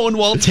his phone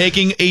while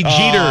taking a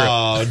Jeter.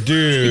 Oh,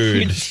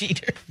 dude.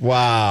 Jeter.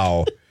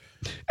 Wow.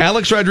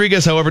 Alex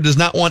Rodriguez, however, does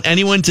not want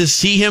anyone to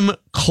see him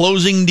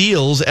closing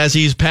deals as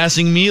he's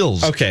passing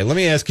meals. Okay, let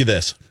me ask you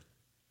this.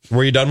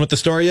 Were you done with the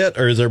story yet,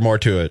 or is there more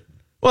to it?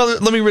 Well,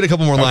 let me read a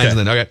couple more lines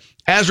then. Okay.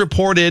 As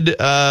reported,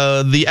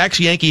 the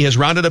ex-Yankee has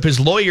rounded up his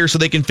lawyer so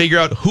they can figure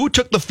out who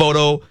took the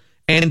photo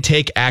and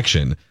take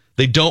action.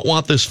 They don't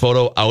want this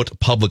photo out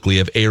publicly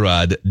of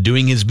A-Rod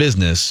doing his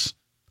business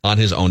on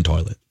his own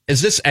toilet.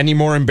 Is this any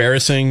more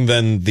embarrassing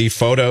than the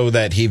photo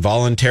that he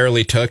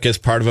voluntarily took as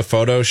part of a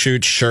photo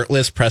shoot,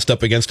 shirtless, pressed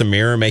up against a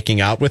mirror, making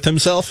out with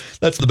himself?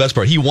 That's the best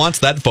part. He wants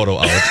that photo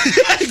out.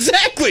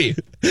 Exactly.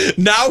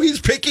 Now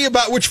he's picky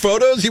about which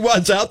photos he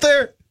wants out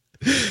there.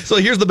 So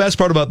here's the best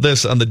part about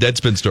this on the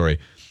Deadspin story.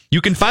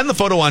 You can find the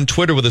photo on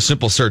Twitter with a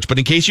simple search, but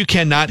in case you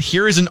cannot,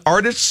 here is an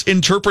artist's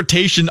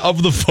interpretation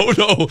of the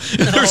photo.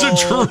 There's a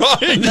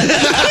drawing.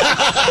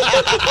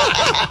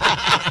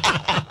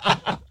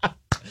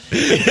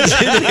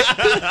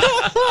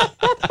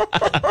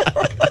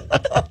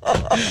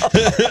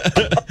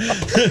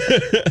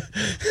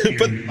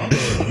 But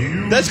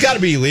that's got to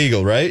be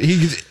illegal, right?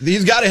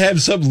 He's got to have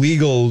some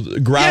legal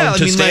ground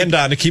to stand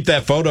on to keep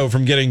that photo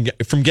from getting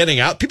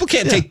out. People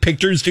can't take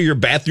pictures to your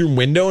bathroom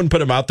window and put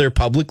them out there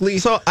publicly.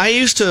 So I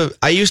used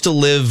to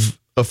live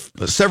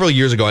several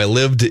years ago. I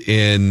lived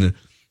in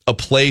a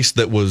place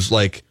that was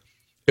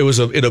it was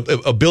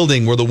a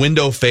building where the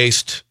window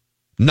faced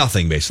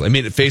nothing. Basically, I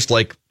mean, it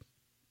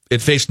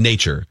faced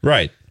nature,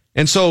 right?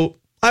 And so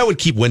I would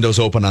keep windows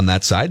open on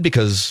that side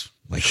because,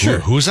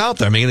 who's out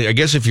there? I mean, I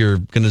guess if you're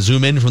going to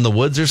zoom in from the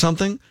woods or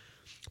something.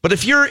 But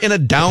if you're in a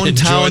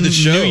downtown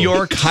New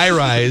York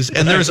high-rise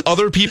and there's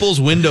other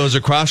people's windows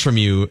across from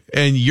you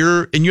and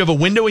you have a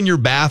window in your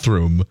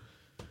bathroom,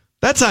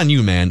 that's on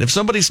you, man. If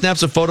somebody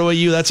snaps a photo of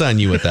you, that's on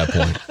you at that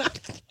point.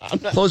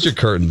 Close your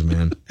curtains,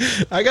 man.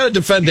 I got to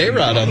defend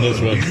A-Rod on this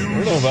one.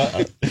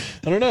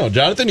 I don't know.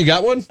 Jonathan, you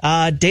got one?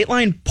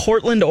 Dateline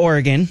Portland,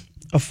 Oregon.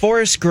 A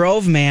Forest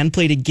Grove man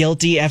pleaded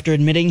guilty after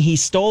admitting he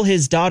stole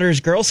his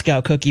daughter's Girl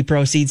Scout cookie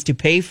proceeds to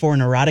pay for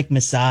an erotic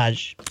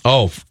massage.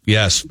 Oh,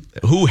 yes.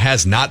 Who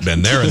has not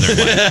been there in their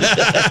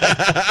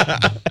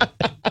life?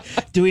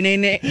 Do we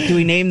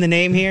name the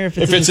name here? If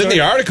it's in the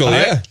article,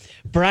 yeah.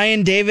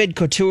 Brian David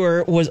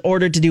Couture was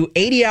ordered to do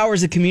 80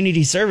 hours of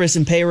community service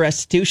and pay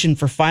restitution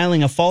for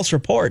filing a false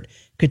report.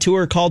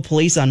 Couture called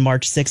police on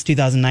March 6,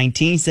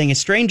 2019, saying a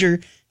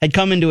stranger had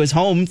come into his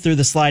home through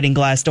the sliding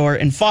glass door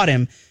and fought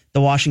him. The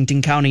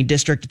Washington County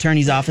District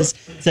Attorney's Office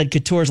said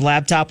Couture's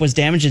laptop was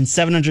damaged and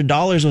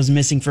 $700 was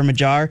missing from a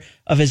jar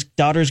of his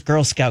daughter's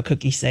Girl Scout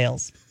cookie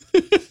sales.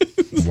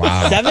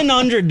 Wow.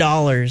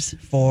 $700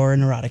 for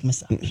an erotic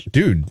massage.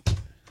 Dude,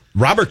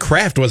 Robert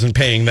Kraft wasn't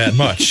paying that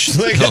much.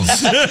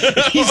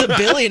 He's a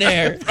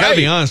billionaire. Gotta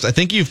be honest, I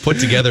think you've put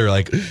together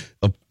a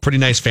pretty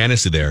nice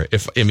fantasy there.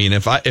 If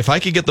I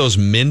could get those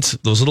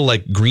little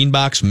green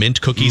box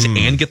mint cookies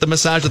and get the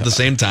massage at the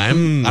same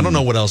time, I don't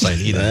know what else I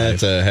need.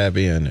 That's a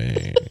happy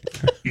ending.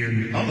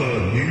 In other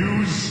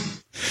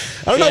news,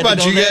 I don't know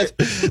about you guys.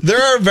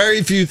 There are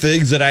very few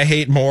things that I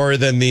hate more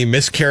than the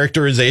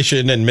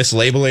mischaracterization and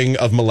mislabeling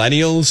of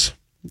millennials.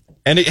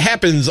 and it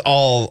happens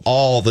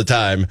all the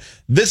time.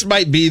 This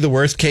might be the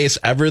worst case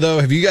ever, though.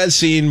 Have you guys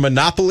seen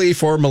Monopoly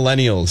for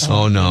Millennials?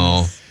 Oh,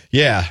 no.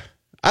 Yeah.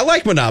 I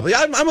like Monopoly.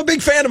 I'm a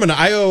big fan of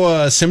Monopoly. I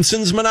owe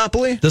Simpsons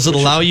Monopoly. Does it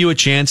allow you a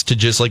chance to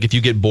just, like, if you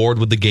get bored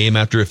with the game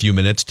after a few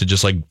minutes, to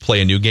just, like,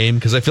 play a new game?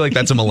 Because I feel like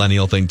that's a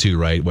millennial thing, too,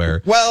 right?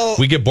 Where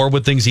we get bored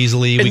with things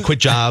easily, we quit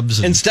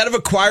jobs. Instead of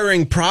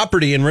acquiring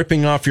property and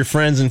ripping off your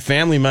friends and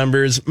family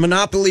members,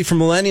 Monopoly for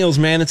Millennials,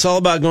 man, it's all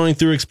about going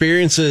through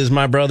experiences,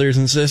 my brothers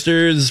and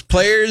sisters.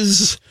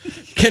 Players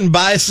can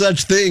buy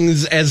such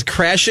things as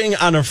crashing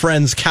on a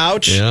friend's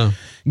couch. Yeah.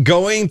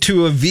 Going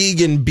to a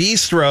vegan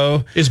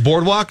bistro. Is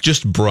Boardwalk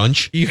just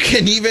brunch? You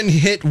can even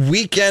hit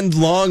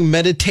weekend-long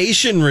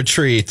meditation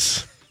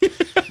retreats.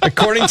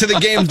 According to the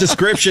game's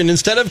description,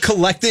 instead of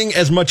collecting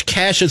as much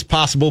cash as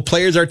possible,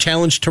 players are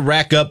challenged to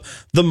rack up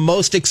the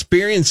most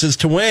experiences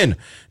to win.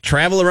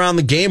 Travel around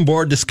the game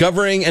board,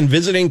 discovering and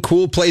visiting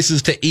cool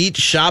places to eat,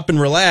 shop,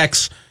 and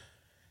relax.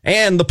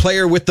 And the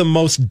player with the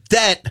most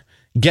debt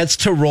gets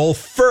to roll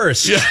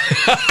first. Yeah.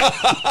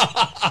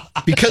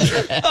 Because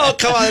oh,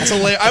 come on, it's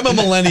hilarious. I'm a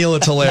millennial.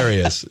 It's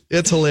hilarious.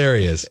 It's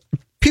hilarious.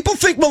 People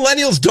think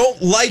millennials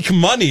don't like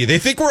money. They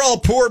think we're all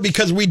poor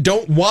because we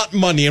don't want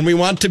money and we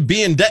want to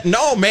be in debt.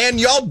 No, man,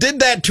 y'all did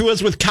that to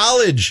us with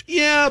college.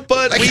 Yeah,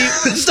 but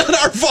it's not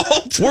our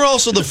fault. We're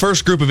also the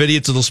first group of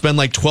idiots that'll spend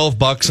like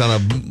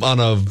 $12 on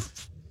a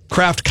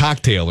craft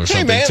cocktail or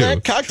something. Hey, man, too.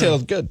 that cocktail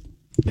is good.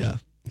 Yeah.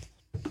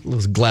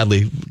 Let's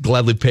gladly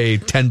pay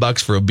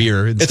 $10 for a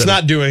beer. It's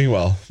not doing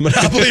well.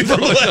 Monopoly for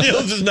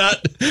Millennials is not.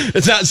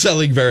 It's not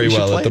selling very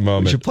well at the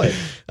moment. We should play.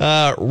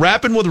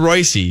 Rapping with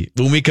Royce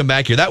when we come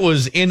back here. That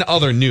was in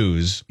other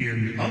news.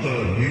 In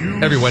other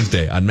news, every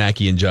Wednesday on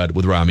Mackie and Judd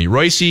with Rami.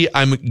 Royce,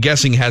 I'm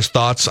guessing, has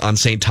thoughts on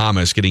St.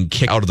 Thomas getting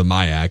kicked out of the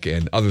MIAC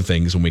and other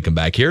things when we come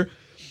back here.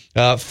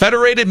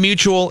 Federated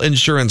Mutual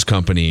Insurance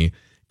Company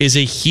is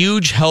a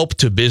huge help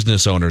to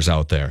business owners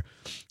out there.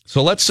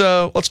 So let's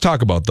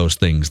talk about those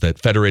things that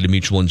Federated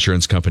Mutual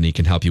Insurance Company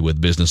can help you with,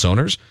 business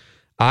owners.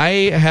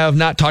 I have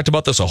not talked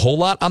about this a whole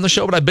lot on the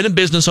show, but I've been a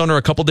business owner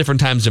a couple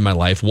different times in my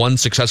life. One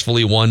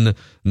successfully, one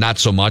not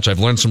so much. I've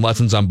learned some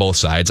lessons on both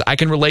sides. I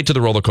can relate to the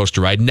roller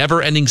coaster ride,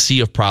 never-ending sea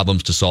of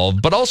problems to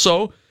solve, but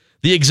also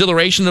the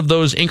exhilaration of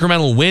those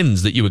incremental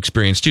wins that you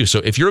experience too.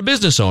 So if you're a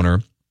business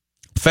owner,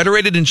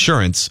 Federated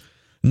Insurance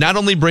not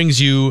only brings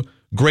you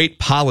great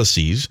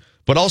policies,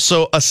 but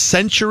also a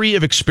century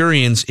of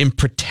experience in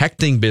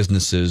protecting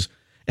businesses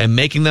and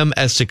making them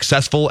as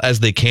successful as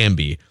they can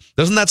be.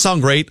 Doesn't that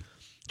sound great?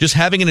 Just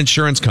having an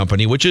insurance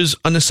company, which is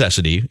a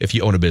necessity if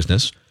you own a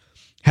business,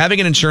 having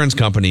an insurance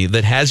company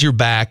that has your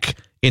back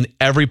in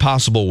every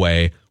possible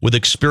way with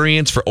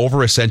experience for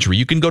over a century.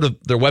 You can go to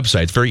their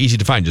website. It's very easy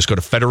to find. Just go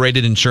to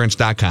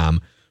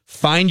federatedinsurance.com.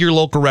 Find your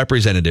local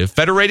representative.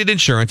 Federated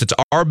Insurance. It's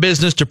our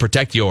business to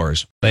protect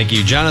yours. Thank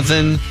you,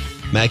 Jonathan.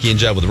 Mackie and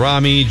Judd with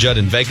Rami. Judd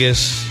in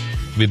Vegas.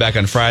 We'll be back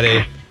on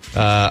Friday.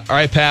 All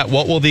right, Pat,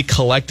 what will the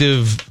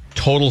collective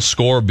total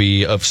score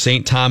be of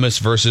St. Thomas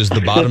versus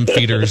the bottom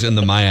feeders in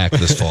the MIAC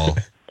this fall?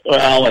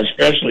 Well,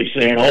 especially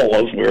St.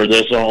 Olaf, where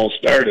this all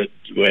started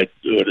with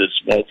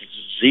its most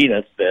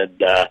zenith.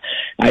 And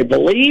I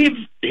believe,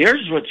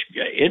 here's what's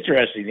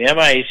interesting. The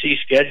MIAC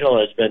schedule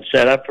has been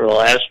set up for the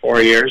last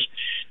 4 years.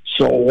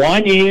 So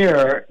 1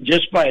 year,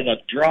 just by the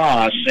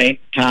draw, St.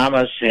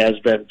 Thomas has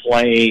been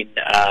playing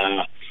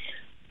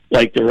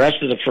like the rest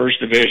of the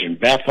first division,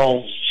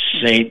 Bethel,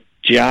 St.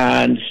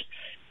 John's,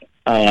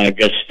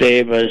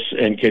 Gustavus,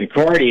 and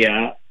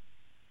Concordia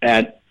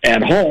at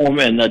home,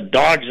 and the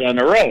Dogs on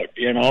the road,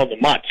 the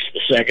Mutts,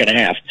 the second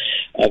half.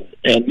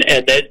 And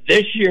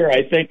this year,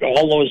 I think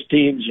all those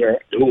teams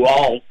who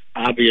all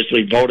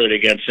obviously voted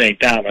against St.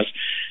 Thomas,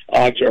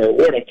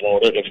 would have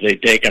voted if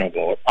they'd taken a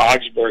vote.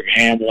 Augsburg,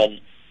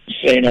 Hamlin,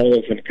 St.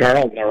 Olaf, and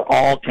Carleton are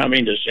all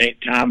coming to St.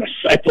 Thomas,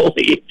 I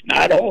believe.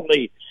 Not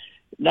only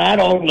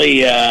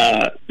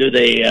will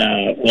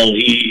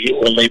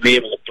they be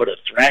able to put a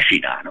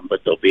thrashing on them,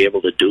 but they'll be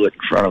able to do it in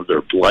front of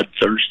their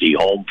bloodthirsty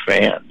home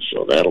fans.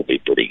 So that'll be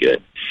pretty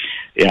good.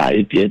 Yeah,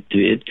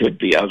 it could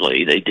be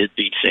ugly. They did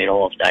beat St.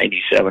 Olaf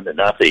 97-0,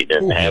 and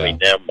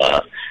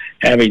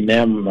having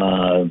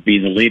them be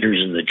the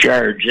leaders in the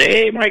charge,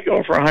 they might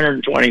go for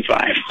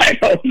 125. I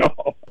don't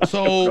know.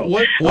 So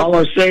what?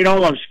 Although St.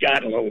 Olaf's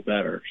got a little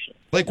better. So.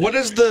 What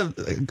is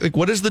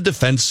the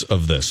defense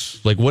of this?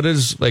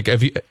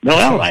 Have you?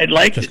 Well, I'd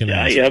like to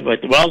tell you,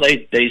 but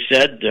they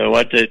said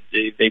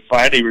they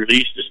finally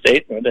released a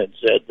statement and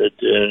said that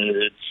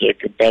it's a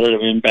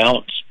competitive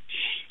imbalance,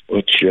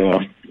 which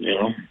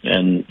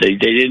and they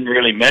didn't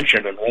really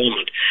mention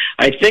enrollment.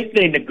 I think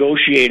they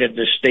negotiated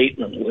the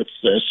statement with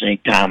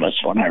St. Thomas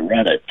when I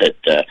read it.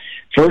 That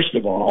first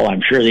of all,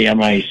 I'm sure the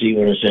MIAC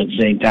would have said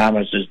St.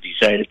 Thomas has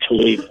decided to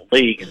leave the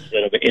league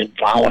instead of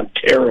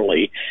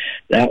involuntarily.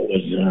 That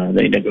was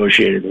they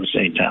negotiated with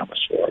St. Thomas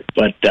for it.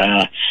 But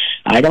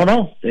I don't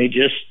know. They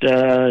just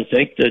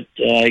think that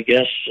I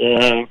guess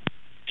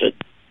that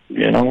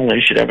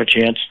they should have a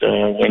chance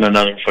to win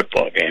another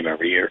football game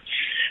every year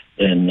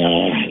than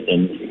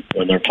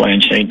when they're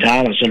playing St.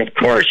 Thomas. And of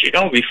course,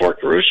 before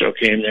Caruso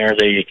came there,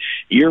 the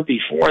year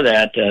before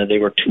that, they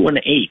were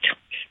 2-8.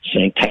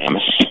 St.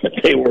 Thomas.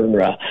 They were,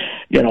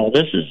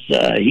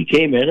 he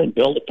came in and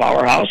built a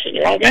powerhouse, and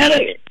they're all mad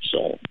at him.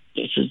 So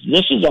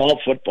this is all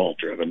football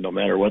driven, no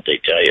matter what they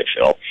tell you,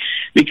 Phil.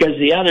 Because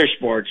the other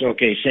sports,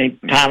 okay, St.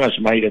 Thomas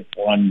might have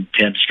won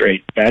 10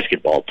 straight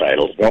basketball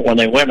titles, but when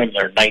they win them,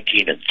 they're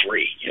 19-3,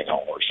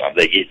 or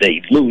something.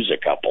 They lose a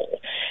couple,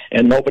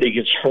 and nobody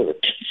gets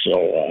hurt.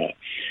 So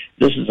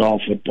this is all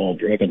football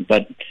driven.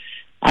 But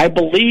I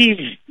believe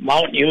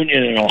Mount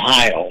Union in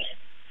Ohio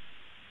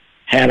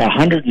had a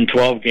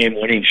 112-game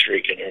winning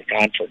streak in their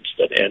conference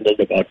that ended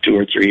about 2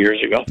 or 3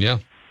 years ago. Yeah.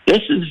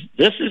 This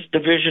is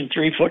Division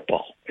III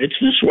football. It's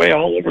this way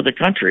all over the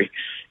country.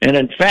 And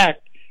in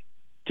fact,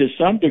 to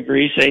some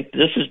degree,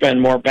 this has been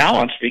more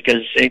balanced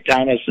because St.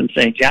 Thomas and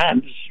St.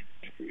 John's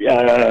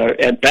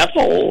and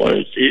Bethel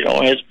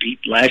has beat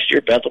last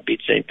year. Bethel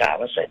beat St.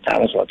 Thomas. St.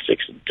 Thomas won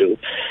 6-2.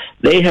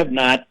 They have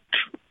not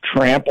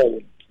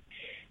trampled.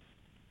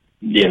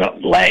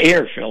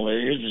 Here, Phil,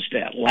 here's the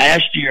stat.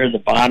 Last year, the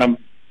bottom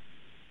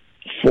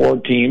 4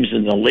 teams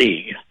in the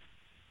league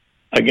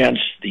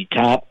against the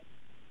top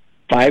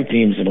 5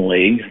 teams in the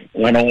league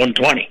went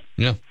 0-20.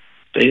 Yeah,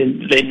 they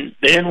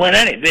didn't win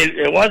any.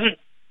 It wasn't.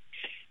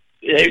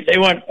 They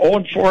went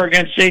 0-4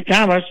 against St.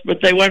 Thomas,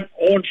 but they went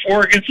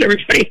 0-4 against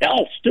everybody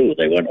else too.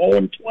 They went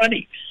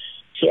 0-20.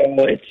 So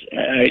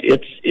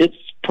it's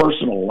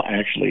personal,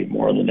 actually,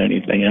 more than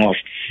anything else.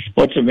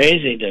 What's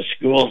amazing to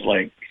schools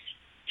like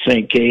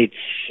St. Kate's,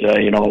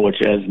 which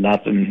has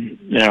nothing.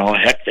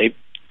 Heck, they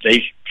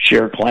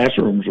share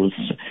classrooms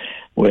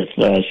with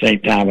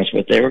St. Thomas,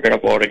 but they were going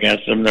to vote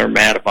against them. They're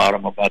mad about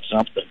them about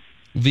something.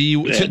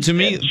 To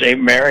me, St.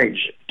 Mary's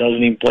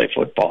doesn't even play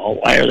football.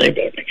 Why are they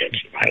voting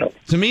against them? I don't.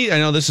 To me, I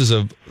know this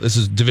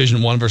is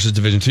Division I versus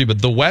Division II,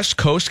 but the West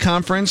Coast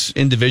Conference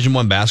in Division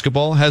I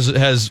basketball has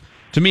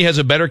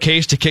a better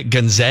case to kick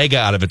Gonzaga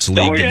out of its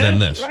league than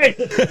this. Right.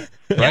 Right?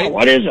 Yeah,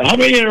 what is it? How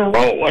many in a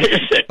row? What is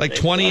it? Like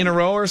 20 in a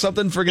row or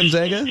something for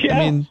Gonzaga?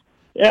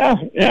 Yeah.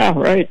 Yeah,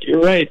 right.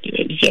 You're right.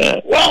 It's,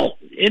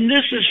 and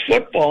this is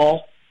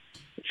football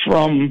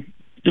from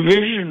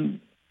division,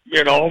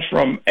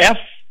 from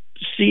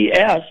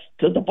FCS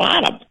to the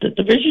bottom, to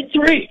Division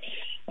III.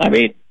 I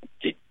mean,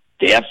 the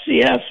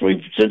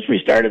FCS, since we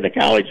started the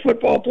college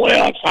football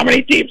playoffs, how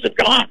many teams have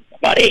gone?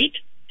 About 8.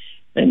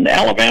 And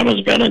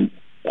Alabama's been in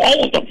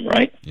all of them,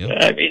 right? Yep.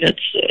 I mean,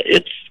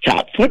 it's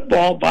top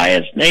football by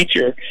its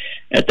nature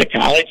at the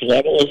college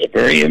level is a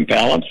very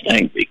imbalanced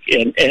thing,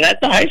 and at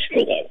the high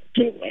school level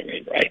too. I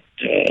mean, right?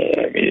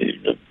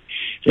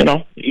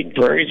 Eden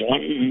Prairie's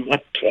won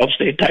 12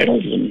 state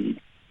titles in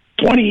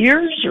 20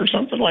 years or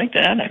something like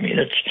that. I mean,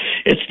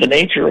 it's the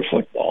nature of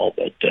football,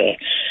 but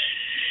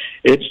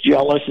it's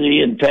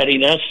jealousy and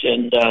pettiness,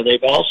 and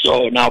they've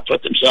also now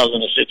put themselves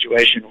in a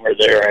situation where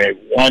they're a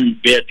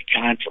one-bid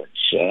conference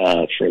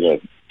for the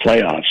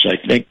playoffs. I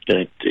think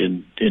that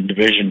in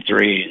Division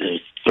III,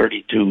 there's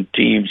 32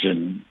 teams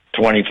and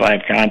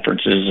 25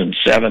 conferences, and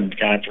 7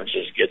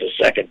 conferences get a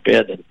second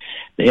bid, and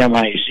the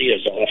MIAC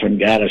has often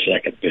got a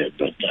second bid,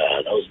 but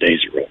those days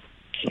are over.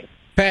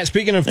 Pat,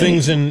 speaking of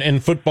things in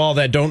football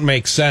that don't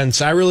make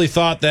sense, I really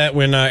thought that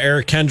when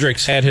Eric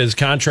Kendricks had his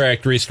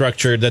contract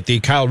restructured, that the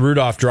Kyle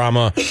Rudolph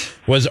drama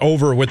was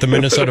over with the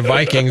Minnesota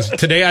Vikings.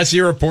 Today I see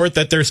a report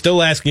that they're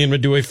still asking him to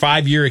do a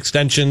 5-year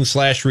extension /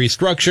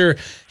 restructure.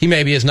 He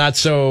maybe is not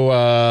so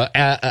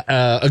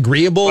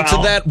agreeable to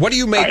that. What do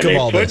you make of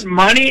all this?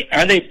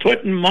 Are they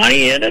putting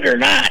money in it or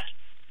not?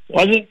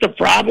 Wasn't the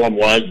problem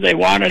was they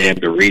wanted him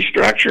to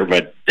restructure,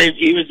 but they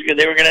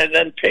were going to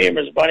then pay him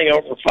his money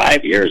over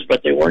 5 years,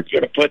 but they weren't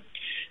going to put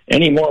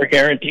any more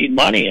guaranteed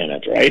money in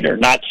it, right? Or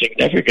not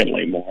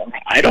significantly more.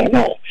 I don't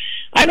know.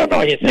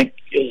 You think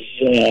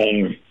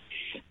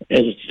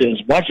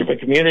as much of a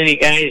community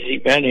guy as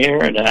he's been here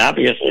and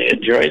obviously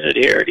enjoys it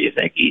here, do you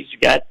think he's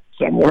got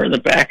somewhere in the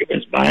back of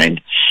his mind,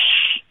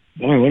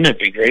 boy, wouldn't it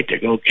be great to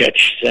go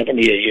catch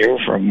 70 a year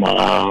from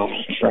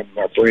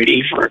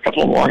Brady for a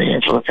couple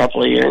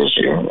of years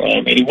here?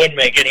 I mean, he wouldn't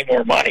make any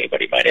more money,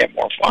 but he might have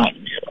more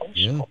fun,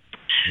 Yeah.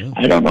 So,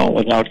 I don't know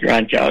without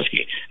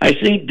Gronkowski. I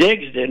see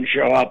Diggs didn't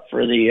show up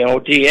for the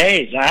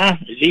OTAs, huh?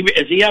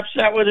 Is he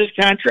upset with his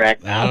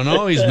contract now? I don't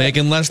know. He's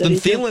making less than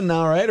Thielen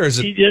now, right? Or is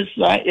it? He just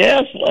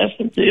yes, less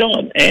than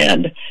Thielen.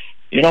 And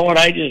you know what?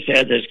 I just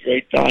had this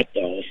great thought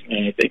though,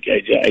 and I think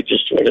I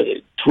just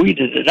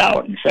tweeted it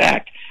out. In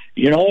fact.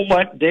 You know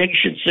what Diggs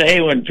should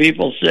say when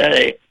people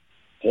say,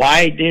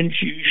 why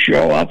didn't you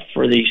show up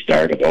for the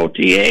start of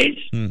OTAs?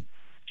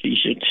 He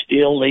should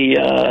steal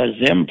the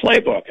Zim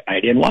playbook. I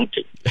didn't want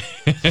to.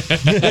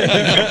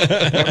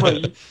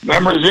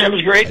 remember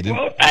Zim's great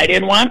quote? I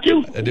didn't want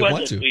to. I didn't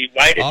want to.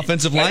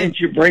 Offensive line.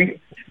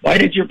 Why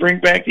did you bring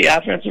back the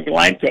offensive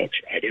line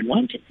coach? I didn't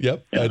want to.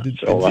 Yep, I did.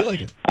 So I feel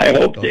like it. I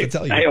hope Diggs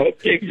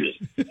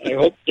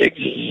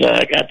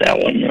has got that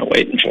one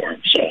waiting for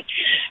him. So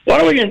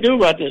what are we going to do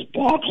about this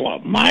ball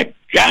club? My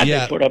God,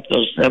 they put up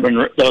those seven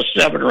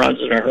runs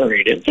in a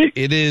hurry, didn't they?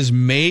 It is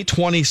May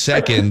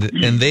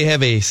 22nd, and they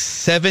have a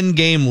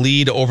 7-game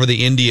lead over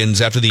the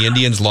Indians after the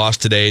Indians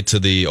lost today to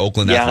the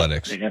Oakland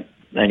Athletics.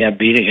 They got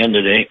beat again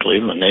today,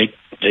 Cleveland.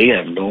 They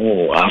have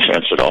no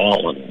offense at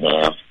all,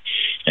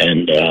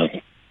 and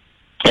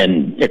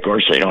of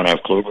course they don't have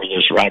Kluber,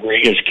 this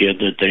Rodriguez kid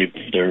that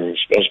they're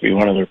supposed to be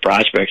one of their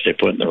prospects they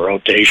put in the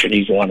rotation.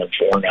 He's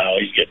 1-4 now.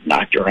 He's getting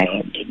knocked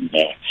around, and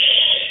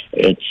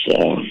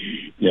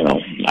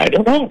I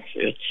don't know.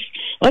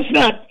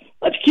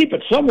 Let's keep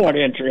it somewhat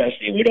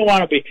interesting. We don't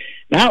want to be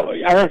now.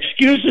 Our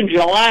excuse in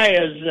July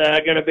is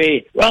going to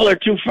be, well, they're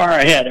too far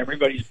ahead.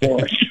 Everybody's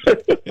bored.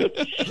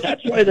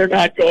 That's why they're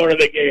not going to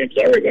the games.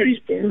 Everybody's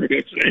bored.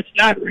 It's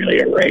not really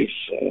a race,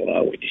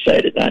 so we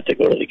decided not to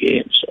go to the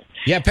games. So.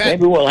 Yeah, Pat.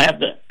 Maybe we'll have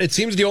to. It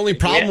seems the only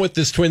problem with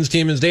this Twins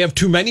team is they have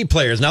too many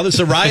players. Now this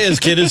Arias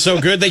kid is so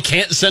good they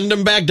can't send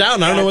him back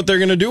down. I don't know what they're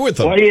going to do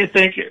with him. What do you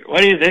think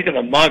of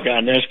the mug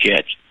on this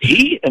catch?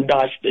 He and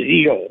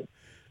Astudillo.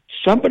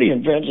 Somebody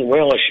in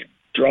Venezuela should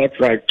draw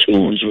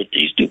cartoons with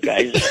these two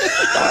guys as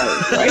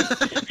stars, right?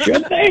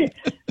 Shouldn't they?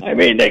 I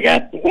mean, they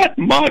got what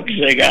mugs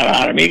they got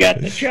on him. You got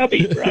the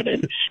chubby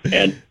running,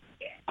 and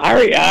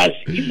Arias,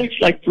 he looks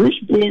like Bruce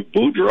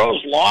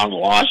Boudreau's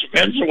long-lost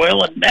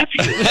Venezuelan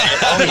nephew.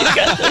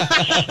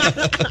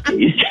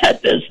 He's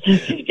got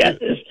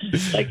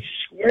this like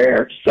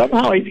square.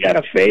 Somehow he's got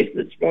a face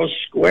that's both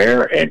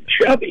square and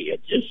chubby.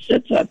 It just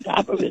sits on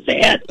top of his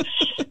head.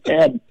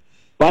 And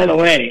by the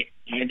way,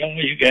 I know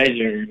you guys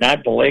are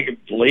not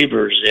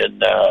believers in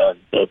the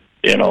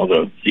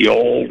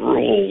old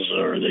rules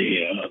or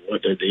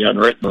the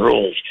unwritten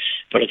rules,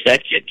 but if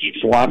that kid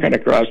keeps walking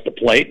across the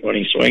plate when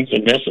he swings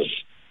and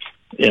misses,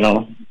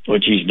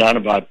 which he's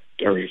done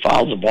or he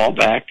fouls the ball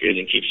back and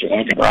he keeps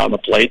walking around the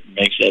plate and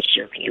makes that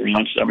circle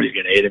around, somebody's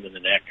going to hit him in the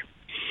neck.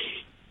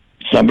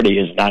 Somebody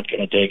is not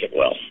going to take it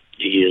well.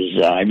 He is.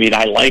 I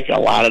like a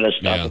lot of the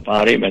stuff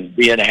about him and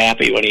being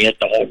happy when he hit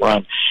the home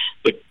run.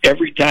 But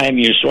every time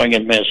you swing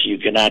and miss, you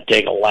cannot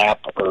take a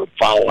lap or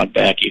foul one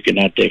back. You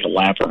cannot take a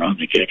lap around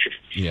the catcher.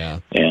 Yeah,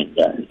 and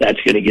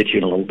that's going to get you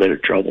in a little bit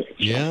of trouble.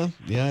 Yeah.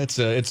 It's.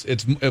 I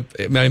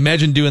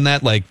imagine doing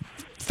that like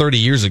 30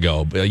 years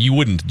ago. You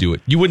wouldn't do it.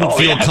 You wouldn't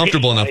feel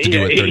comfortable enough to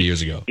do it 30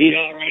 years ago. He'd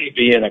already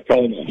be in a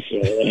coma, so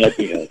that'd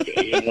be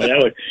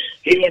okay.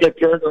 He would have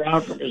turned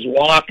around from his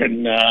walk,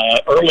 and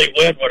Early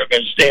Wynn would have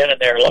been standing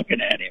there looking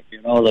at him.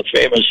 The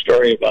famous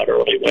story about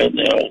Early Wynn,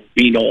 the old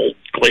mean old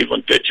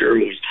Cleveland pitcher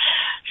who's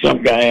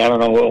some guy, I don't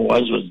know who it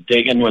was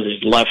digging with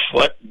his left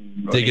foot,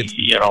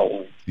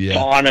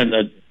 pawing in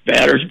the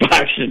batter's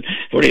box, and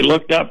when he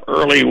looked up,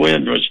 Early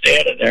Wynn was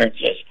standing there and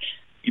says,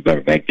 "You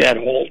better make that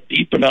hole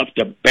deep enough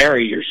to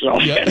bury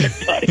yourself in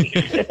it,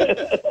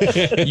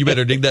 buddy." You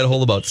better dig that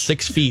hole about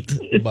 6 feet,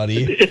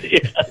 buddy.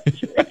 Yeah,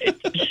 that's right.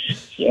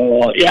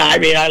 So,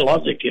 I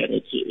love the kid.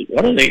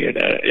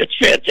 It's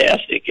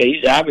fantastic.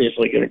 He's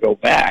obviously going to go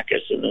back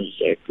as soon as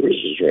Cruz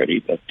is ready,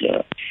 but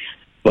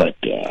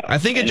I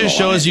think it just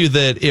shows you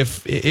that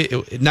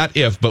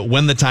but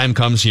when the time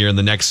comes here in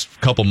the next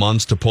couple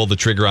months to pull the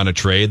trigger on a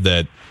trade,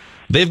 that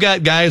they've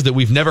got guys that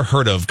we've never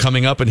heard of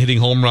coming up and hitting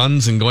home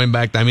runs and going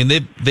back. I mean,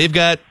 they've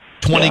got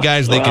 20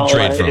 guys they could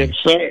trade from.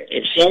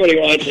 If somebody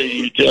wants a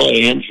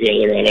utility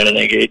infielder, I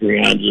think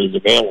Adrian's is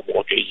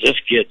available, because this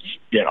kid's,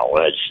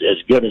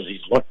 as good as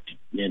he's looked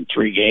in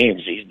 3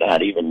 games, he's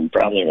not even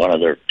probably one of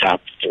their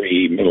top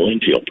 3 middle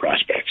infield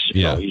prospects.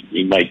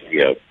 He might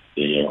be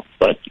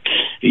but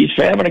he's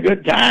having a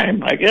good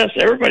time. I guess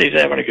everybody's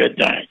having a good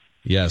time.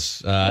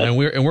 Yes, and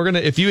we're gonna.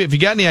 If you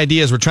got any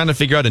ideas, we're trying to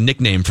figure out a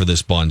nickname for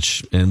this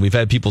bunch, and we've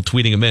had people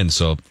tweeting them in.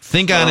 So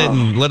think on it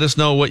and let us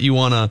know what you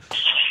wanna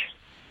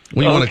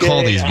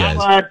call these guys.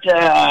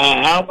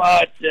 How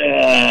about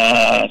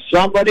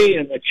somebody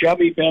in the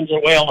chubby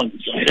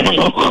Venezuelans? I don't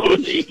know who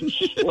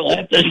we'll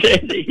have to say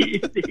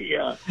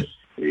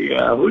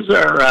who's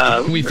our?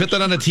 Can we fit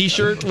that on a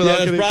T-shirt?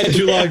 It's probably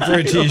too long for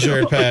a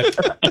T-shirt, Pat.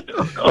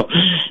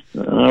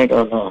 I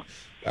don't know.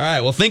 All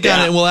right, well, think on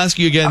it, and we'll ask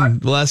you again.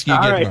 We'll ask you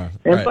again tomorrow.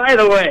 And by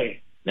the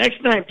way,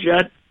 next time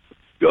Judd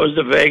goes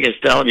to Vegas,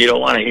 tell him you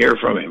don't want to hear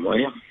from him, will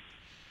you?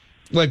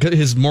 Like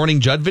his morning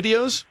Judd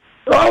videos?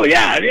 Oh,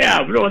 yeah.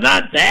 No,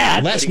 not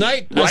that. Last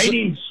night?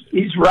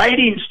 He's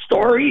writing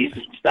stories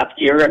and stuff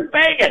here in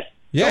Vegas.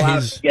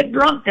 Yeah, get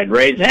drunk and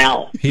raise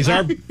hell. He's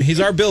our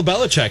Bill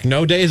Belichick.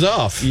 No days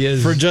off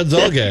for Judd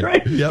Zulgad.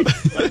 Right. Yep.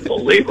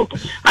 Unbelievable.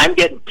 I'm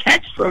getting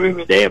texts from him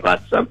today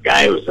about some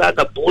guy who's on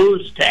the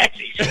Blues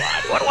taxi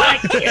squad. What do I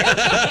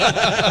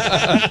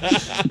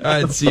care?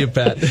 All right, see you,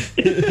 Pat.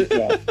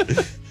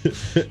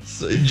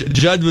 So,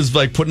 Judd was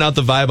like putting out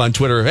the vibe on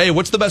Twitter. Hey,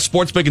 what's the best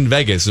sports book in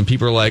Vegas? And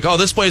people are like, "Oh,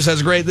 this place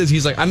has great."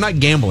 He's like, "I'm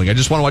not gambling. I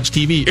just want to watch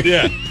TV."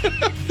 Yeah,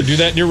 do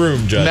that in your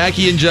room, Judd.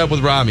 Mackey and Judd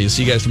with Rami.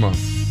 See you guys tomorrow.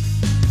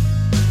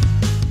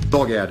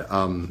 Zulgad,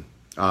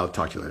 I'll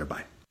talk to you later.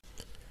 Bye.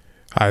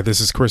 Hi,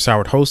 this is Chris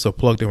Howard, host of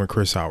Plugged In with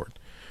Chris Howard.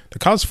 The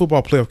College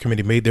Football Playoff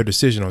Committee made their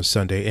decision on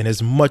Sunday, and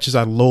as much as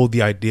I loathe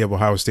the idea of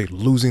Ohio State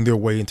losing their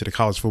way into the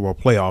College Football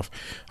Playoff,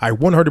 I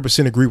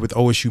 100% agree with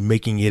OSU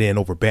making it in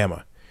over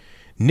Bama.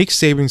 Nick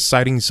Saban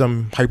citing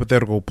some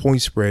hypothetical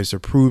point spreads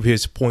to prove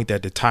his point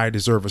that the Tide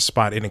deserve a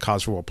spot in the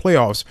College Football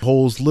Playoffs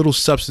holds little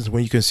substance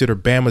when you consider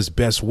Bama's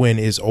best win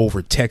is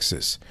over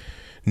Texas.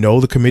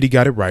 No, the committee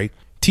got it right.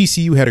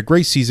 TCU had a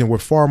great season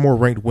with far more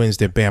ranked wins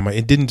than Bama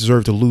and didn't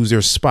deserve to lose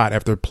their spot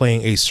after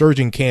playing a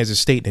surging Kansas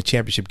State in a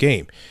championship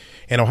game.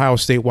 And Ohio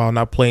State, while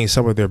not playing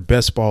some of their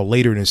best ball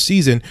later in the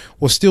season,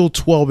 was still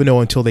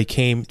 12-0 until they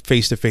came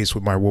face-to-face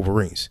with my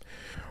Wolverines.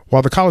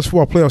 While the college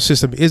football playoff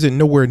system isn't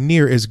nowhere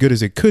near as good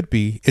as it could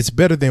be, it's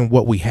better than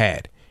what we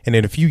had. And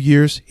in a few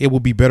years, it will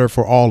be better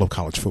for all of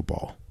college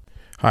football.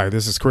 Hi,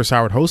 this is Chris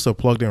Howard, host of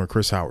Plugged In with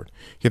Chris Howard.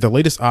 Get the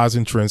latest odds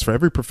and trends for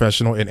every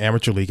professional and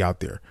amateur league out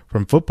there.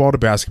 From football to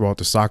basketball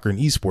to soccer and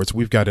esports,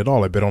 we've got it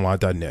all at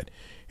BetOnline.net.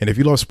 And if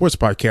you love sports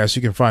podcasts,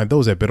 you can find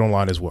those at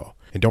BetOnline as well.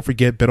 And don't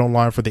forget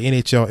BetOnline for the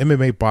NHL,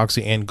 MMA,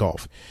 boxing, and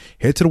golf.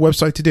 Head to the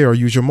website today or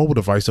use your mobile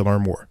device to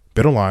learn more.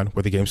 BetOnline,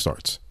 where the game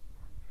starts.